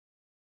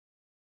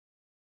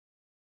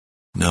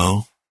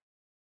 No,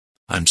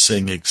 I'm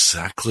saying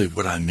exactly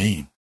what I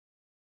mean.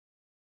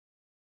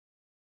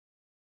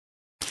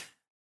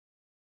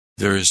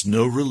 There is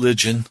no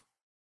religion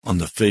on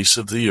the face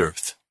of the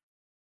earth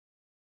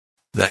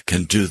that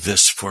can do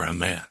this for a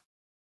man.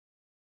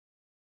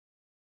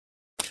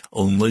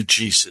 Only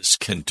Jesus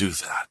can do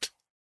that.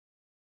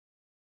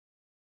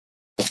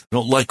 I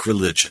don't like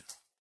religion.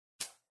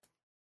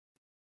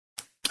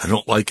 I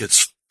don't like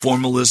its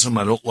formalism.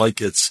 I don't like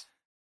its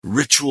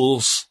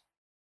rituals.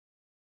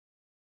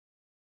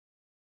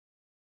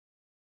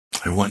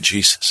 I want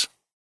Jesus.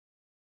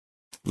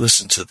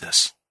 Listen to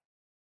this.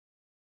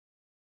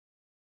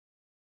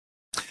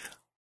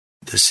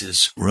 This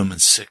is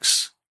Romans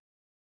 6.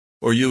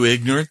 Are you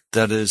ignorant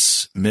that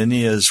as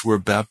many as were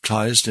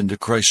baptized into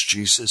Christ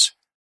Jesus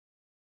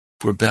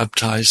were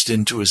baptized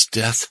into His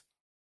death?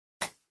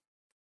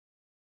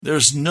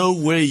 There's no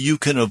way you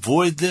can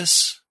avoid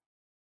this.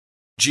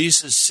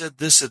 Jesus said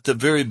this at the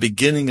very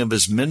beginning of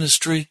His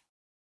ministry.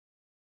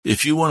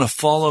 If you want to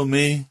follow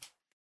me,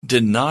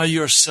 deny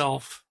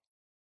yourself.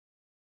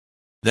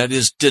 That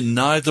is,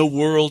 deny the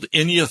world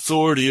any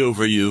authority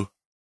over you.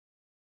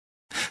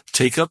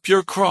 Take up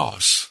your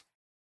cross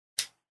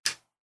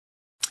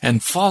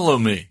and follow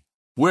me.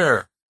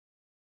 Where?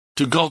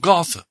 To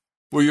Golgotha,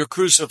 where you're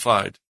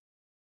crucified,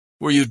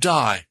 where you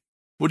die.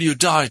 What do you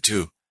die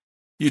to?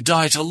 You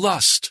die to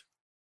lust.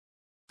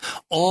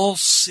 All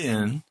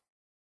sin,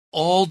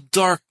 all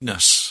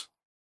darkness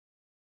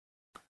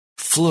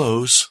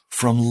flows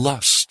from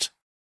lust.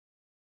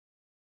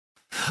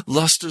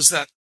 Lust is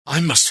that I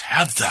must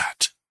have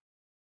that.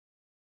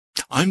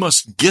 I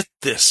must get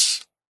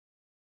this.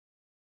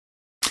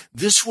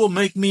 This will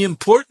make me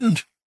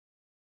important.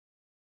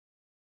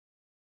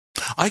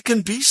 I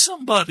can be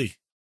somebody.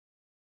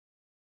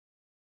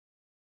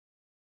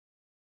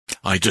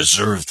 I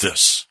deserve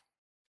this.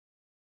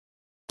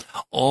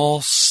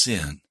 All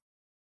sin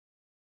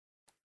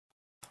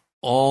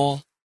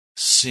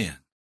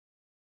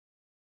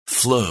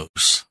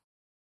flows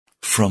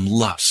from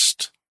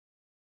lust.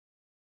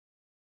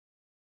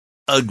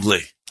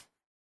 Ugly.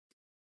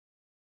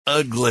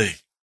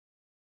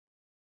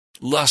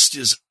 Lust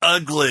is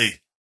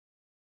ugly.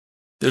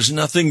 There's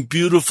nothing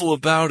beautiful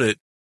about it.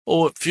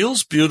 Oh, it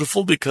feels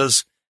beautiful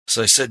because, as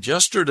I said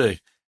yesterday,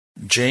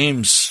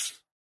 James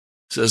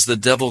says the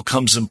devil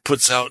comes and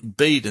puts out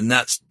bait, and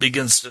that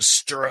begins to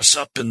stir us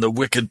up in the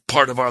wicked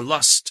part of our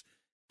lust.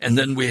 And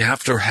then we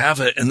have to have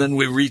it, and then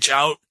we reach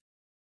out,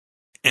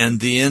 and in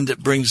the end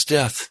it brings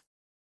death.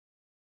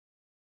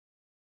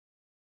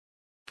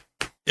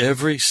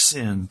 Every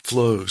sin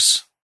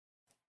flows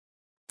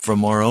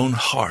from our own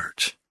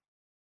heart,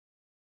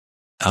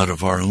 out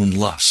of our own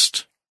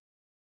lust.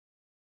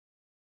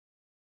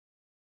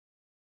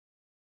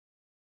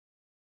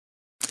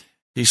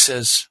 He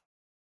says,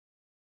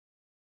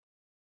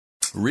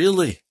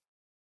 really?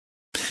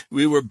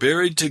 We were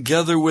buried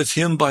together with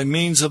Him by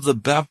means of the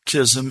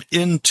baptism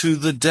into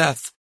the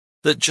death,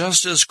 that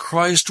just as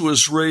Christ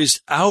was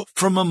raised out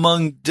from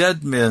among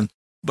dead men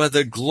by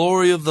the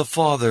glory of the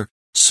Father,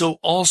 so so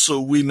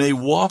also we may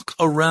walk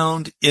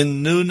around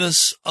in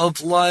newness of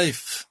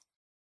life.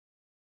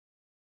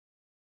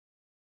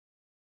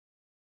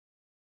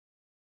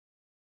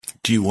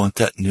 Do you want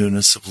that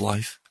newness of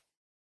life?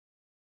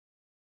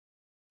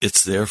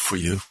 It's there for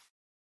you.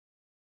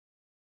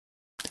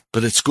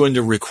 But it's going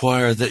to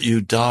require that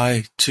you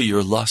die to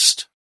your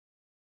lust.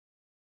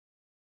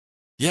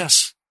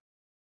 Yes,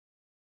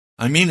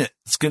 I mean it.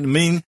 It's going to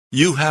mean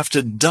you have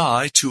to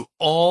die to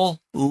all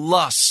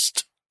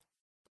lust.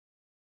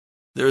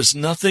 There's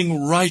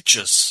nothing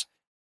righteous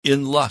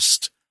in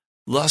lust.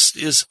 Lust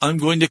is, I'm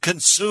going to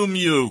consume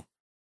you.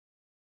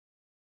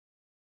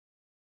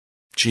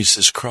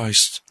 Jesus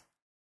Christ,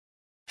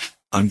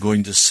 I'm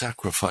going to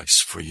sacrifice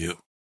for you.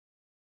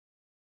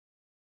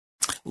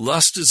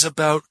 Lust is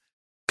about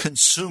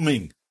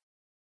consuming.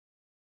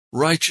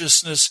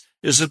 Righteousness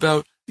is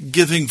about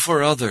giving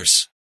for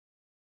others.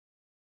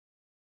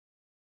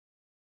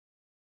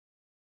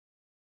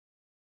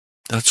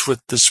 That's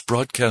what this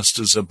broadcast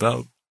is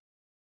about.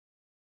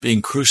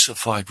 Being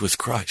crucified with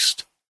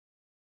Christ.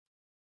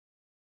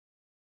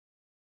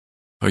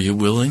 Are you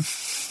willing?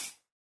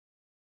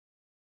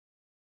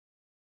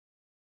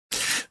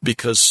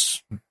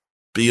 Because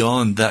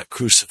beyond that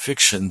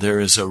crucifixion,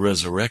 there is a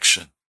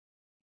resurrection.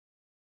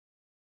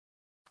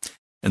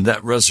 And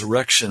that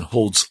resurrection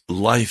holds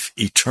life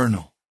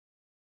eternal.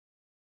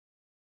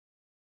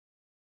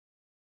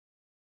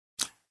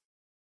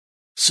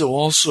 So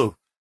also,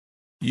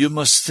 you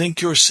must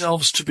think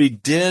yourselves to be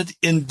dead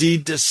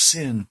indeed to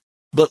sin,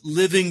 but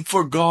living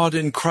for God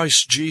in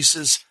Christ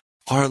Jesus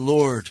our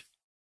Lord.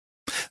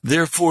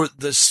 Therefore,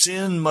 the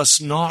sin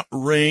must not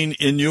reign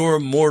in your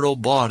mortal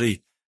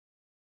body.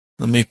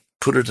 Let me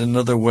put it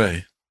another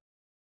way.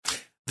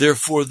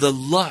 Therefore, the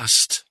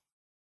lust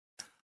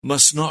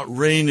must not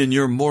reign in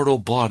your mortal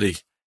body,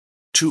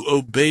 to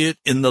obey it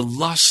in the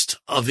lust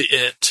of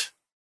it.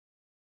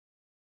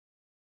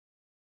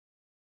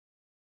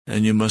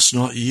 And you must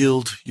not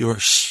yield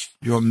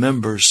your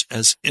members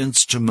as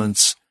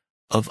instruments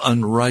of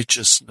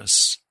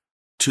unrighteousness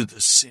to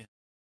the sin.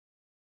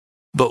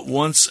 But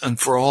once and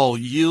for all,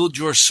 yield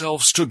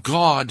yourselves to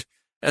God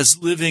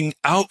as living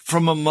out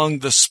from among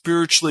the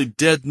spiritually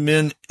dead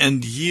men,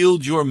 and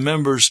yield your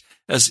members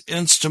as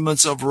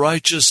instruments of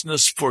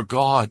righteousness for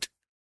God.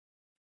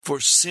 For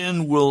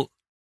sin will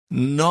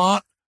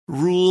not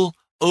rule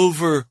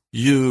over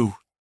you,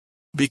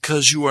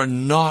 because you are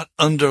not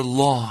under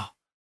law,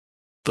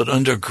 but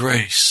under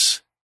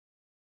grace.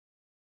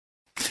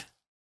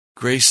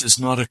 Grace is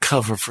not a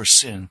cover for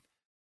sin.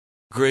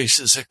 Grace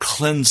is a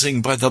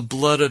cleansing by the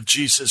blood of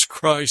Jesus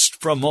Christ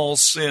from all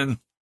sin.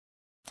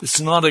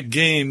 It's not a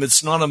game.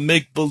 It's not a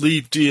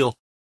make-believe deal.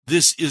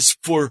 This is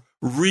for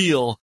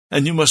real,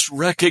 and you must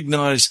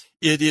recognize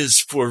it is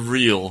for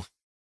real.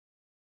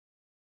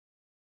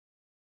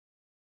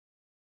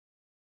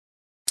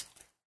 I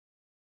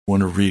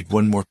want to read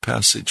one more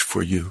passage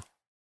for you.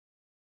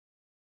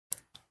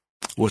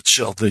 What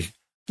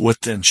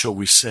then shall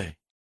we say?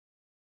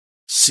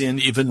 Sin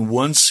even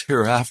once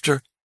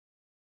hereafter?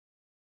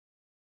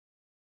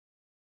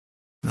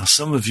 Now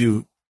some of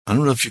you, I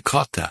don't know if you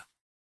caught that.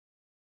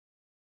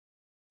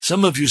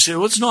 Some of you say,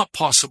 well, it's not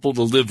possible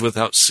to live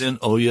without sin.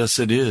 Oh, yes,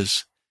 it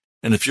is.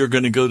 And if you're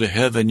going to go to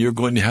heaven, you're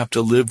going to have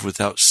to live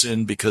without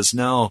sin, because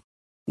now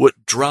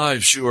what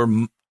drives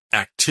your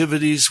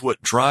activities,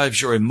 what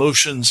drives your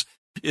emotions,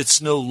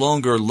 it's no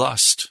longer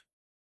lust.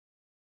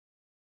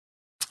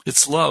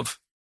 It's love.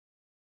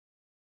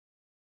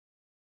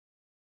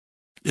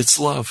 It's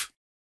love.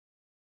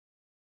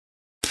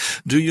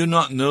 Do you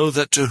not know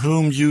that to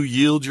whom you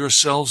yield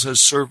yourselves as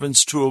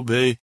servants to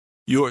obey,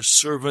 you are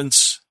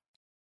servants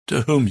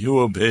to whom you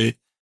obey,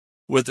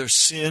 whether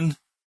sin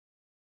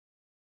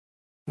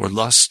or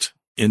lust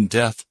in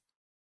death,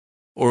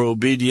 or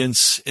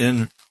obedience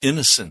in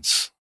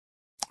innocence,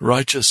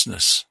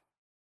 righteousness?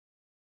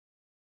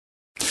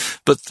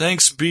 But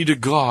thanks be to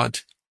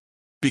God,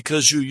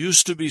 because you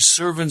used to be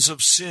servants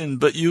of sin,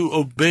 but you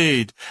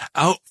obeyed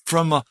out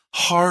from a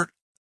heart,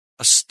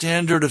 a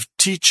standard of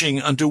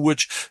teaching unto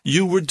which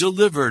you were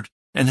delivered,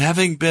 and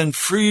having been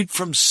freed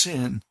from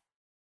sin,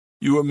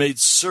 you were made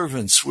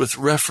servants with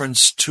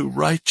reference to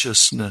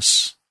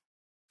righteousness.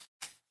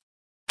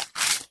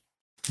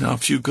 Now,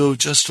 if you go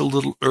just a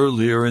little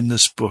earlier in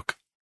this book,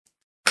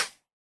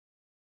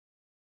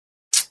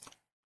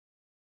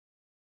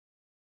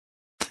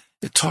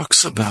 it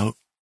talks about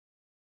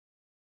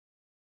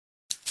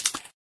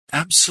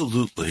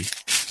absolutely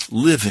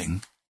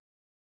living,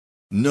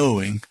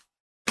 knowing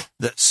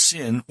that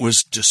sin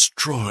was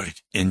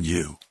destroyed in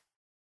you.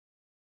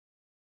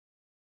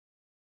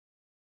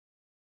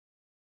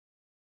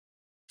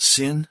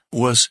 Sin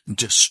was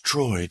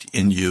destroyed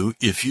in you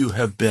if you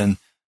have been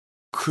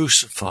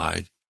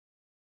crucified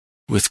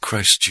with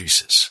Christ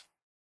Jesus.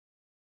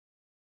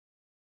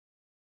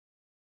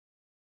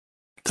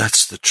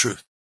 That's the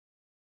truth.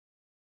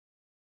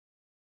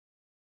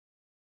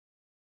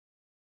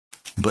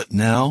 But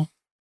now,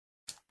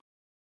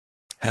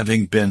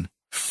 having been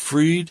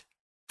freed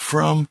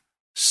from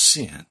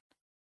sin,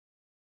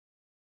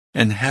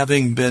 and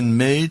having been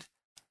made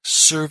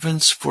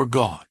servants for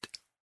God,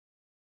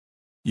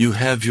 you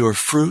have your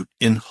fruit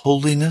in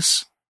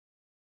holiness,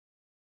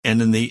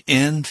 and in the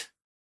end,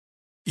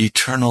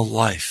 eternal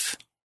life.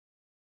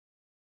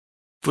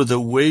 For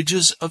the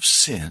wages of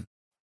sin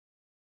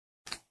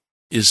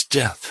is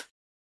death.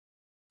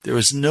 There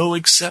is no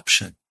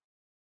exception.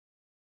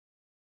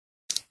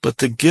 But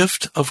the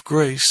gift of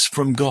grace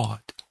from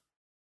God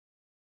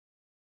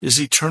is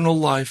eternal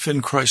life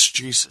in Christ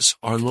Jesus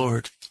our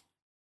Lord.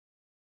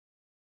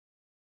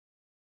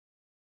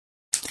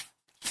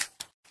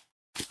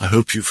 I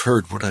hope you've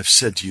heard what I've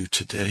said to you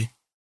today,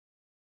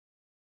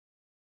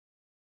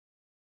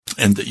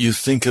 and that you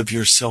think of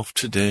yourself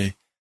today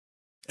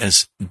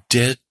as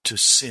dead to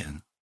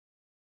sin,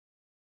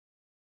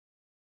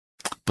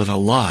 but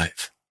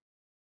alive,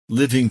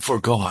 living for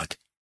God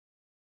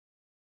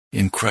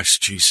in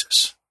Christ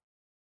Jesus.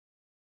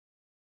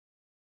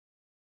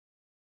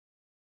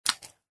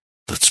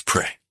 Let's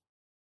pray.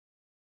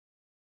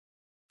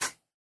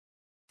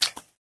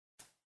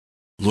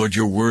 Lord,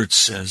 your word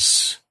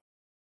says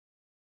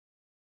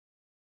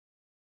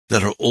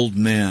that our old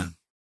man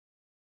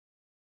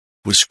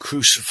was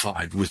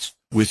crucified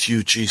with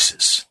you,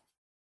 Jesus,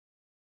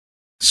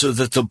 so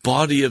that the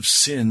body of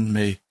sin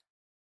may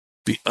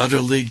be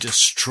utterly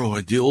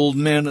destroyed. The old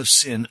man of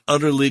sin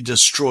utterly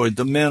destroyed.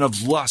 The man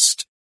of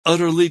lust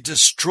utterly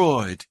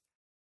destroyed.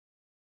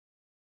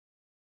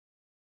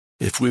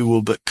 If we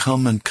will but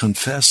come and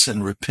confess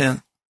and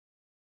repent,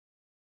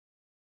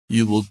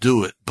 you will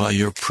do it by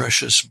your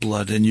precious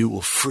blood, and you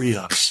will free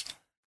us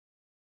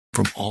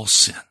from all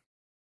sin.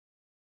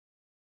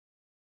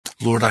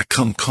 Lord, I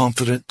come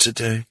confident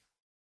today.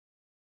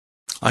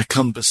 I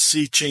come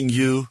beseeching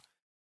you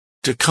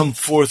to come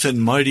forth in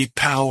mighty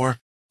power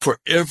for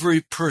every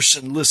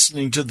person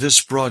listening to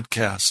this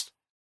broadcast.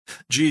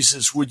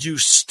 Jesus, would you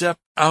step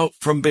out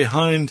from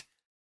behind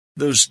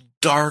those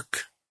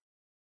dark,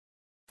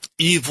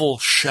 evil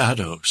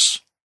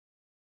shadows?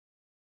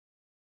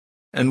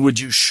 And would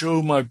you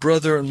show my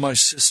brother and my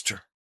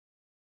sister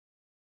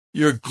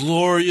your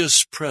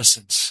glorious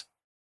presence,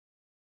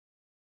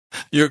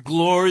 your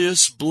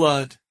glorious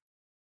blood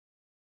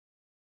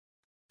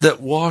that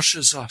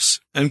washes us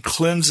and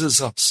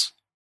cleanses us?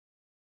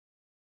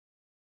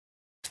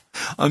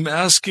 I'm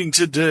asking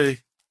today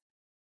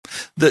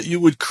that you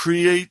would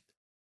create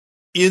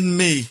in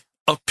me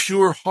a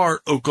pure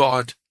heart, O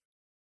God,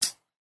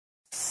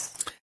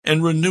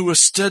 and renew a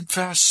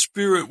steadfast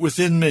spirit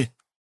within me,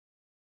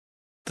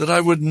 that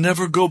I would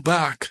never go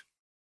back.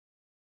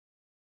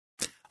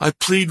 I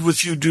plead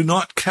with you, do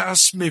not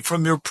cast me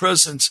from your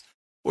presence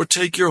or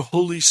take your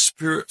Holy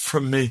Spirit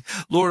from me.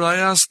 Lord, I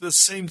ask the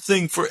same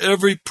thing for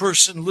every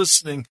person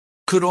listening.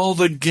 Could all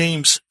the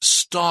games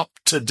stop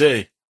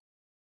today?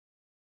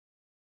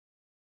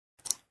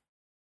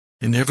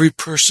 In every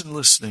person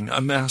listening,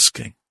 I'm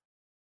asking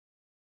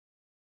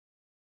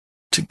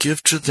to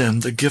give to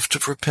them the gift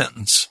of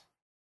repentance,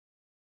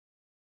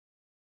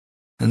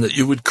 and that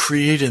you would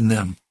create in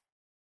them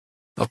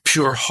a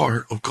pure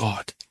heart, O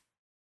God.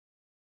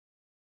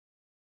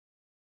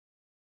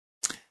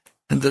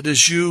 And that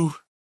as you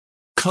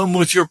come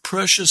with your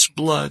precious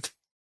blood,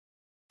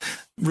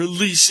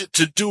 release it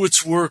to do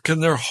its work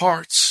in their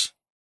hearts.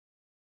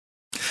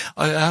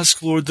 I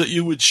ask, Lord, that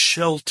you would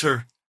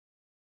shelter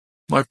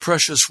my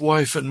precious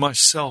wife and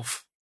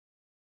myself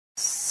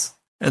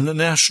and the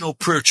National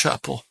Prayer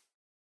Chapel,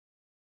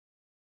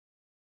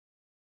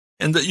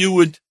 and that you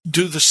would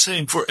do the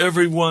same for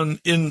everyone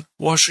in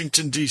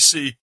Washington,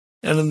 D.C.,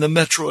 and in the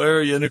metro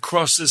area and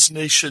across this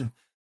nation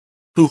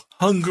who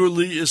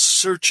hungrily is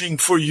searching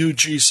for you,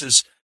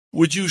 Jesus.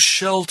 Would you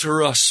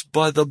shelter us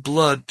by the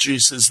blood,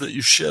 Jesus, that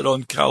you shed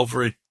on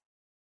Calvary?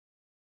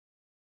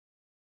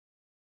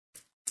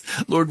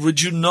 Lord,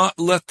 would you not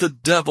let the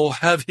devil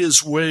have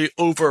his way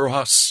over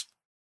us?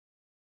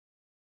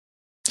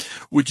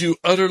 Would you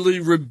utterly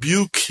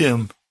rebuke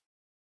him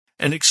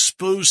and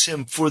expose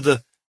him for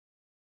the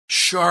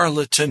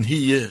charlatan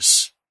he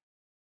is?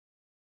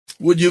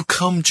 Would you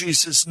come,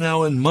 Jesus,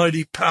 now in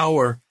mighty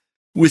power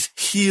with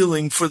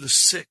healing for the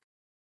sick?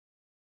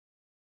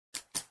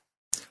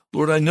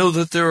 Lord, I know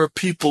that there are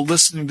people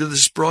listening to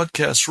this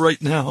broadcast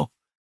right now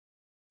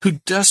who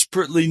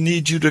desperately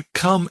need you to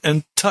come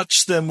and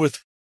touch them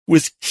with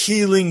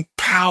healing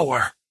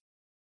power.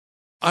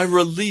 I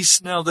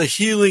release now the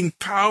healing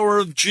power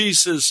of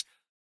Jesus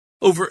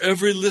over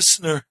every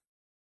listener.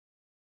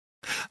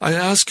 I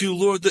ask you,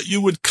 Lord, that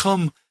you would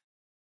come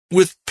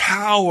with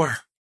power,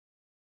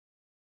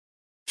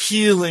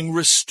 healing,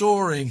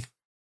 restoring,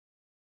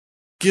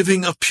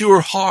 giving a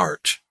pure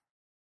heart,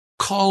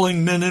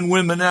 calling men and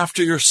women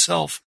after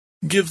yourself.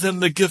 Give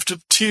them the gift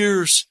of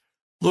tears,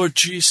 Lord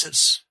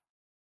Jesus.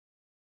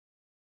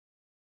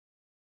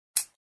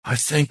 I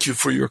thank you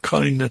for your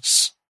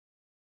kindness.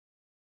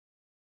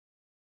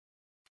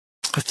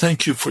 I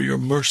thank you for your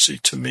mercy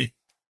to me.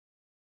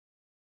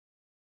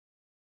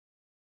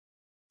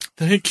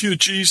 Thank you,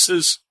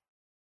 Jesus.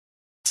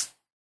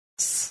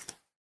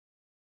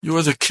 You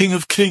are the King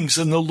of Kings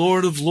and the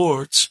Lord of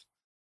Lords.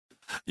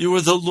 You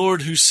are the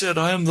Lord who said,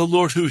 I am the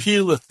Lord who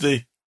healeth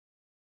thee.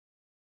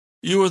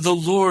 You are the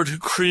Lord who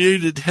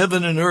created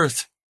heaven and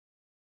earth.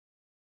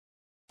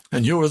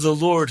 And you are the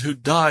Lord who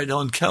died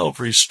on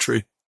Calvary's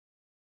tree.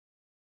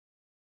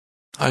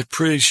 I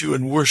praise you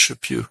and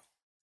worship you.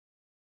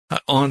 I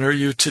honor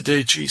you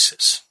today,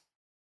 Jesus.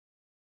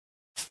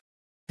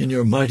 In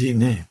your mighty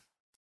name.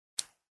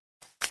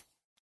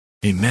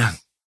 Amen.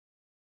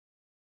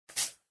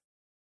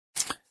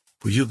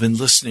 Well, you've been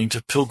listening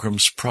to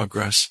Pilgrim's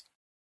Progress.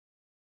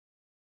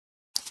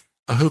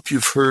 I hope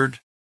you've heard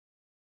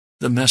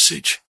the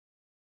message.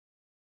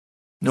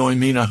 No,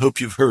 I hope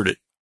you've heard it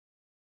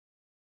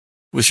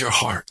with your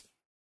heart.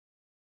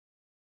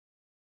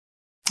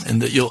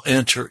 And that you'll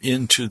enter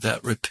into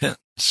that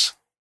repentance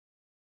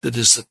that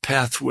is the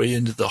pathway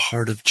into the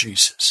heart of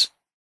Jesus.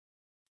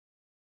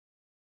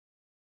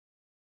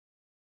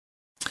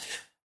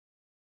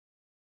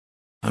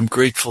 I'm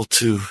grateful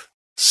to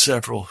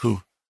several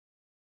who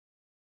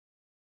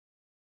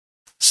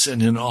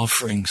sent in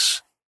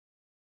offerings.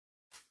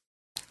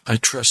 I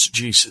trust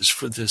Jesus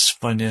for this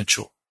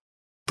financial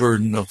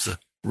burden of the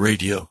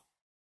radio.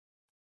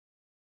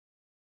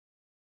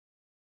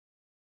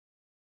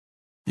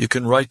 You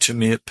can write to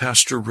me at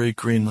Pastor Ray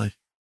Greenley,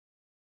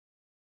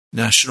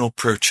 National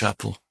Prayer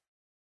Chapel,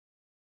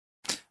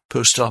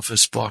 Post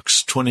Office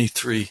Box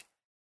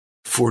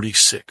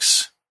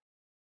 2346,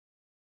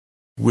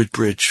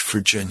 Woodbridge,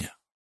 Virginia,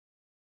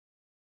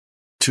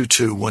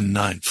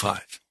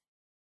 22195.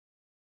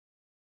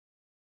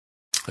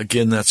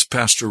 Again, that's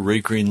Pastor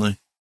Ray Greenley,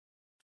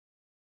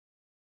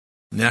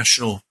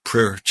 National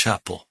Prayer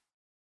Chapel,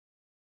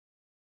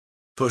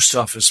 Post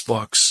Office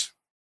Box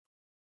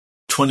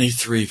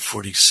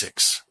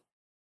 2346,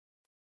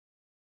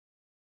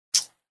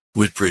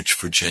 Woodbridge,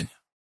 Virginia,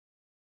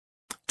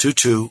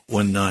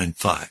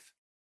 22195.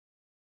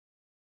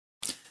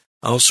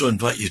 I also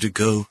invite you to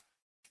go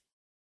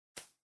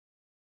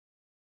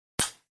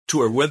to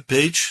our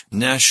webpage,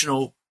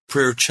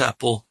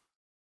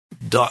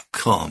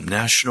 nationalprayerchapel.com,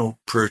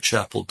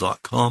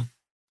 nationalprayerchapel.com.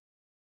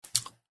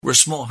 We're a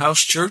small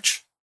house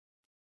church.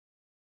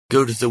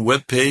 Go to the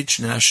webpage,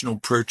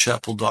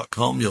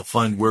 nationalprayerchapel.com. You'll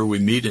find where we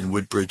meet in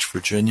Woodbridge,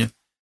 Virginia.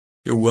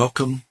 You're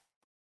welcome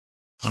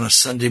on a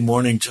Sunday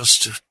morning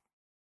just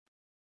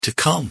to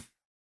come.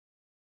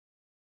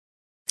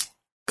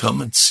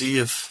 Come and see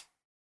if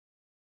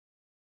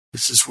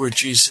this is where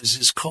Jesus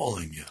is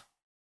calling you.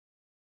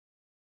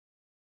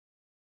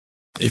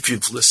 If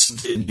you've listened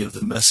to any of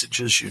the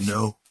messages, you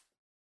know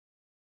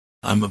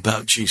I'm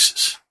about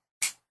Jesus.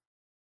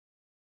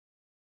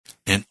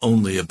 And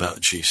only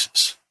about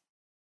Jesus.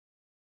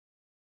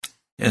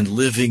 And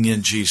living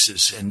in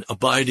Jesus and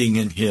abiding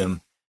in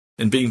Him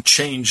and being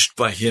changed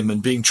by Him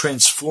and being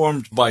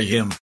transformed by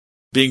Him,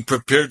 being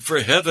prepared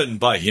for heaven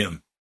by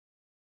Him.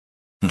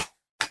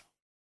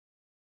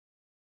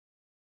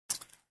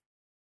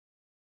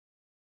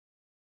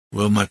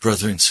 Well, my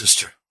brother and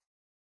sister,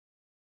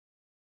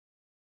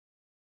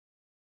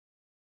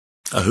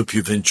 I hope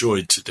you've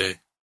enjoyed today.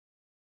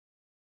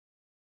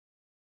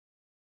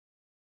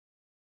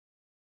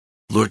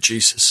 Lord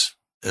Jesus,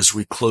 as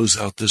we close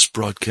out this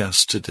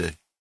broadcast today,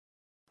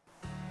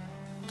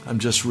 I'm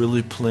just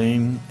really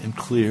plain and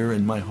clear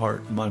in my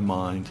heart and my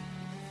mind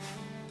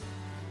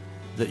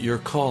that you're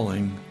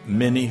calling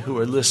many who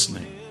are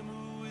listening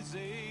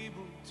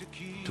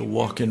to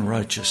walk in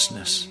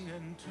righteousness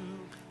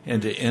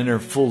and to enter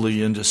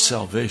fully into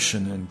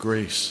salvation and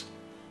grace,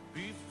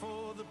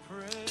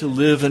 to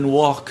live and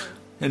walk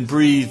and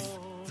breathe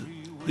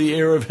the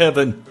air of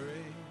heaven.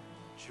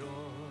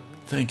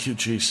 Thank you,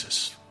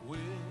 Jesus.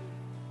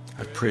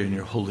 I pray in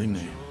your holy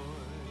name.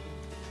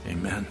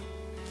 Amen.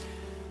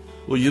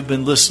 Well, you've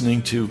been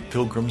listening to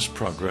Pilgrim's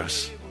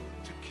Progress.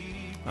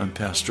 I'm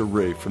Pastor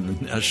Ray from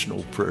the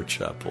National Prayer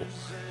Chapel.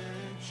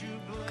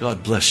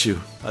 God bless you.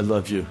 I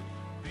love you.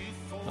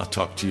 I'll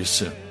talk to you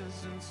soon.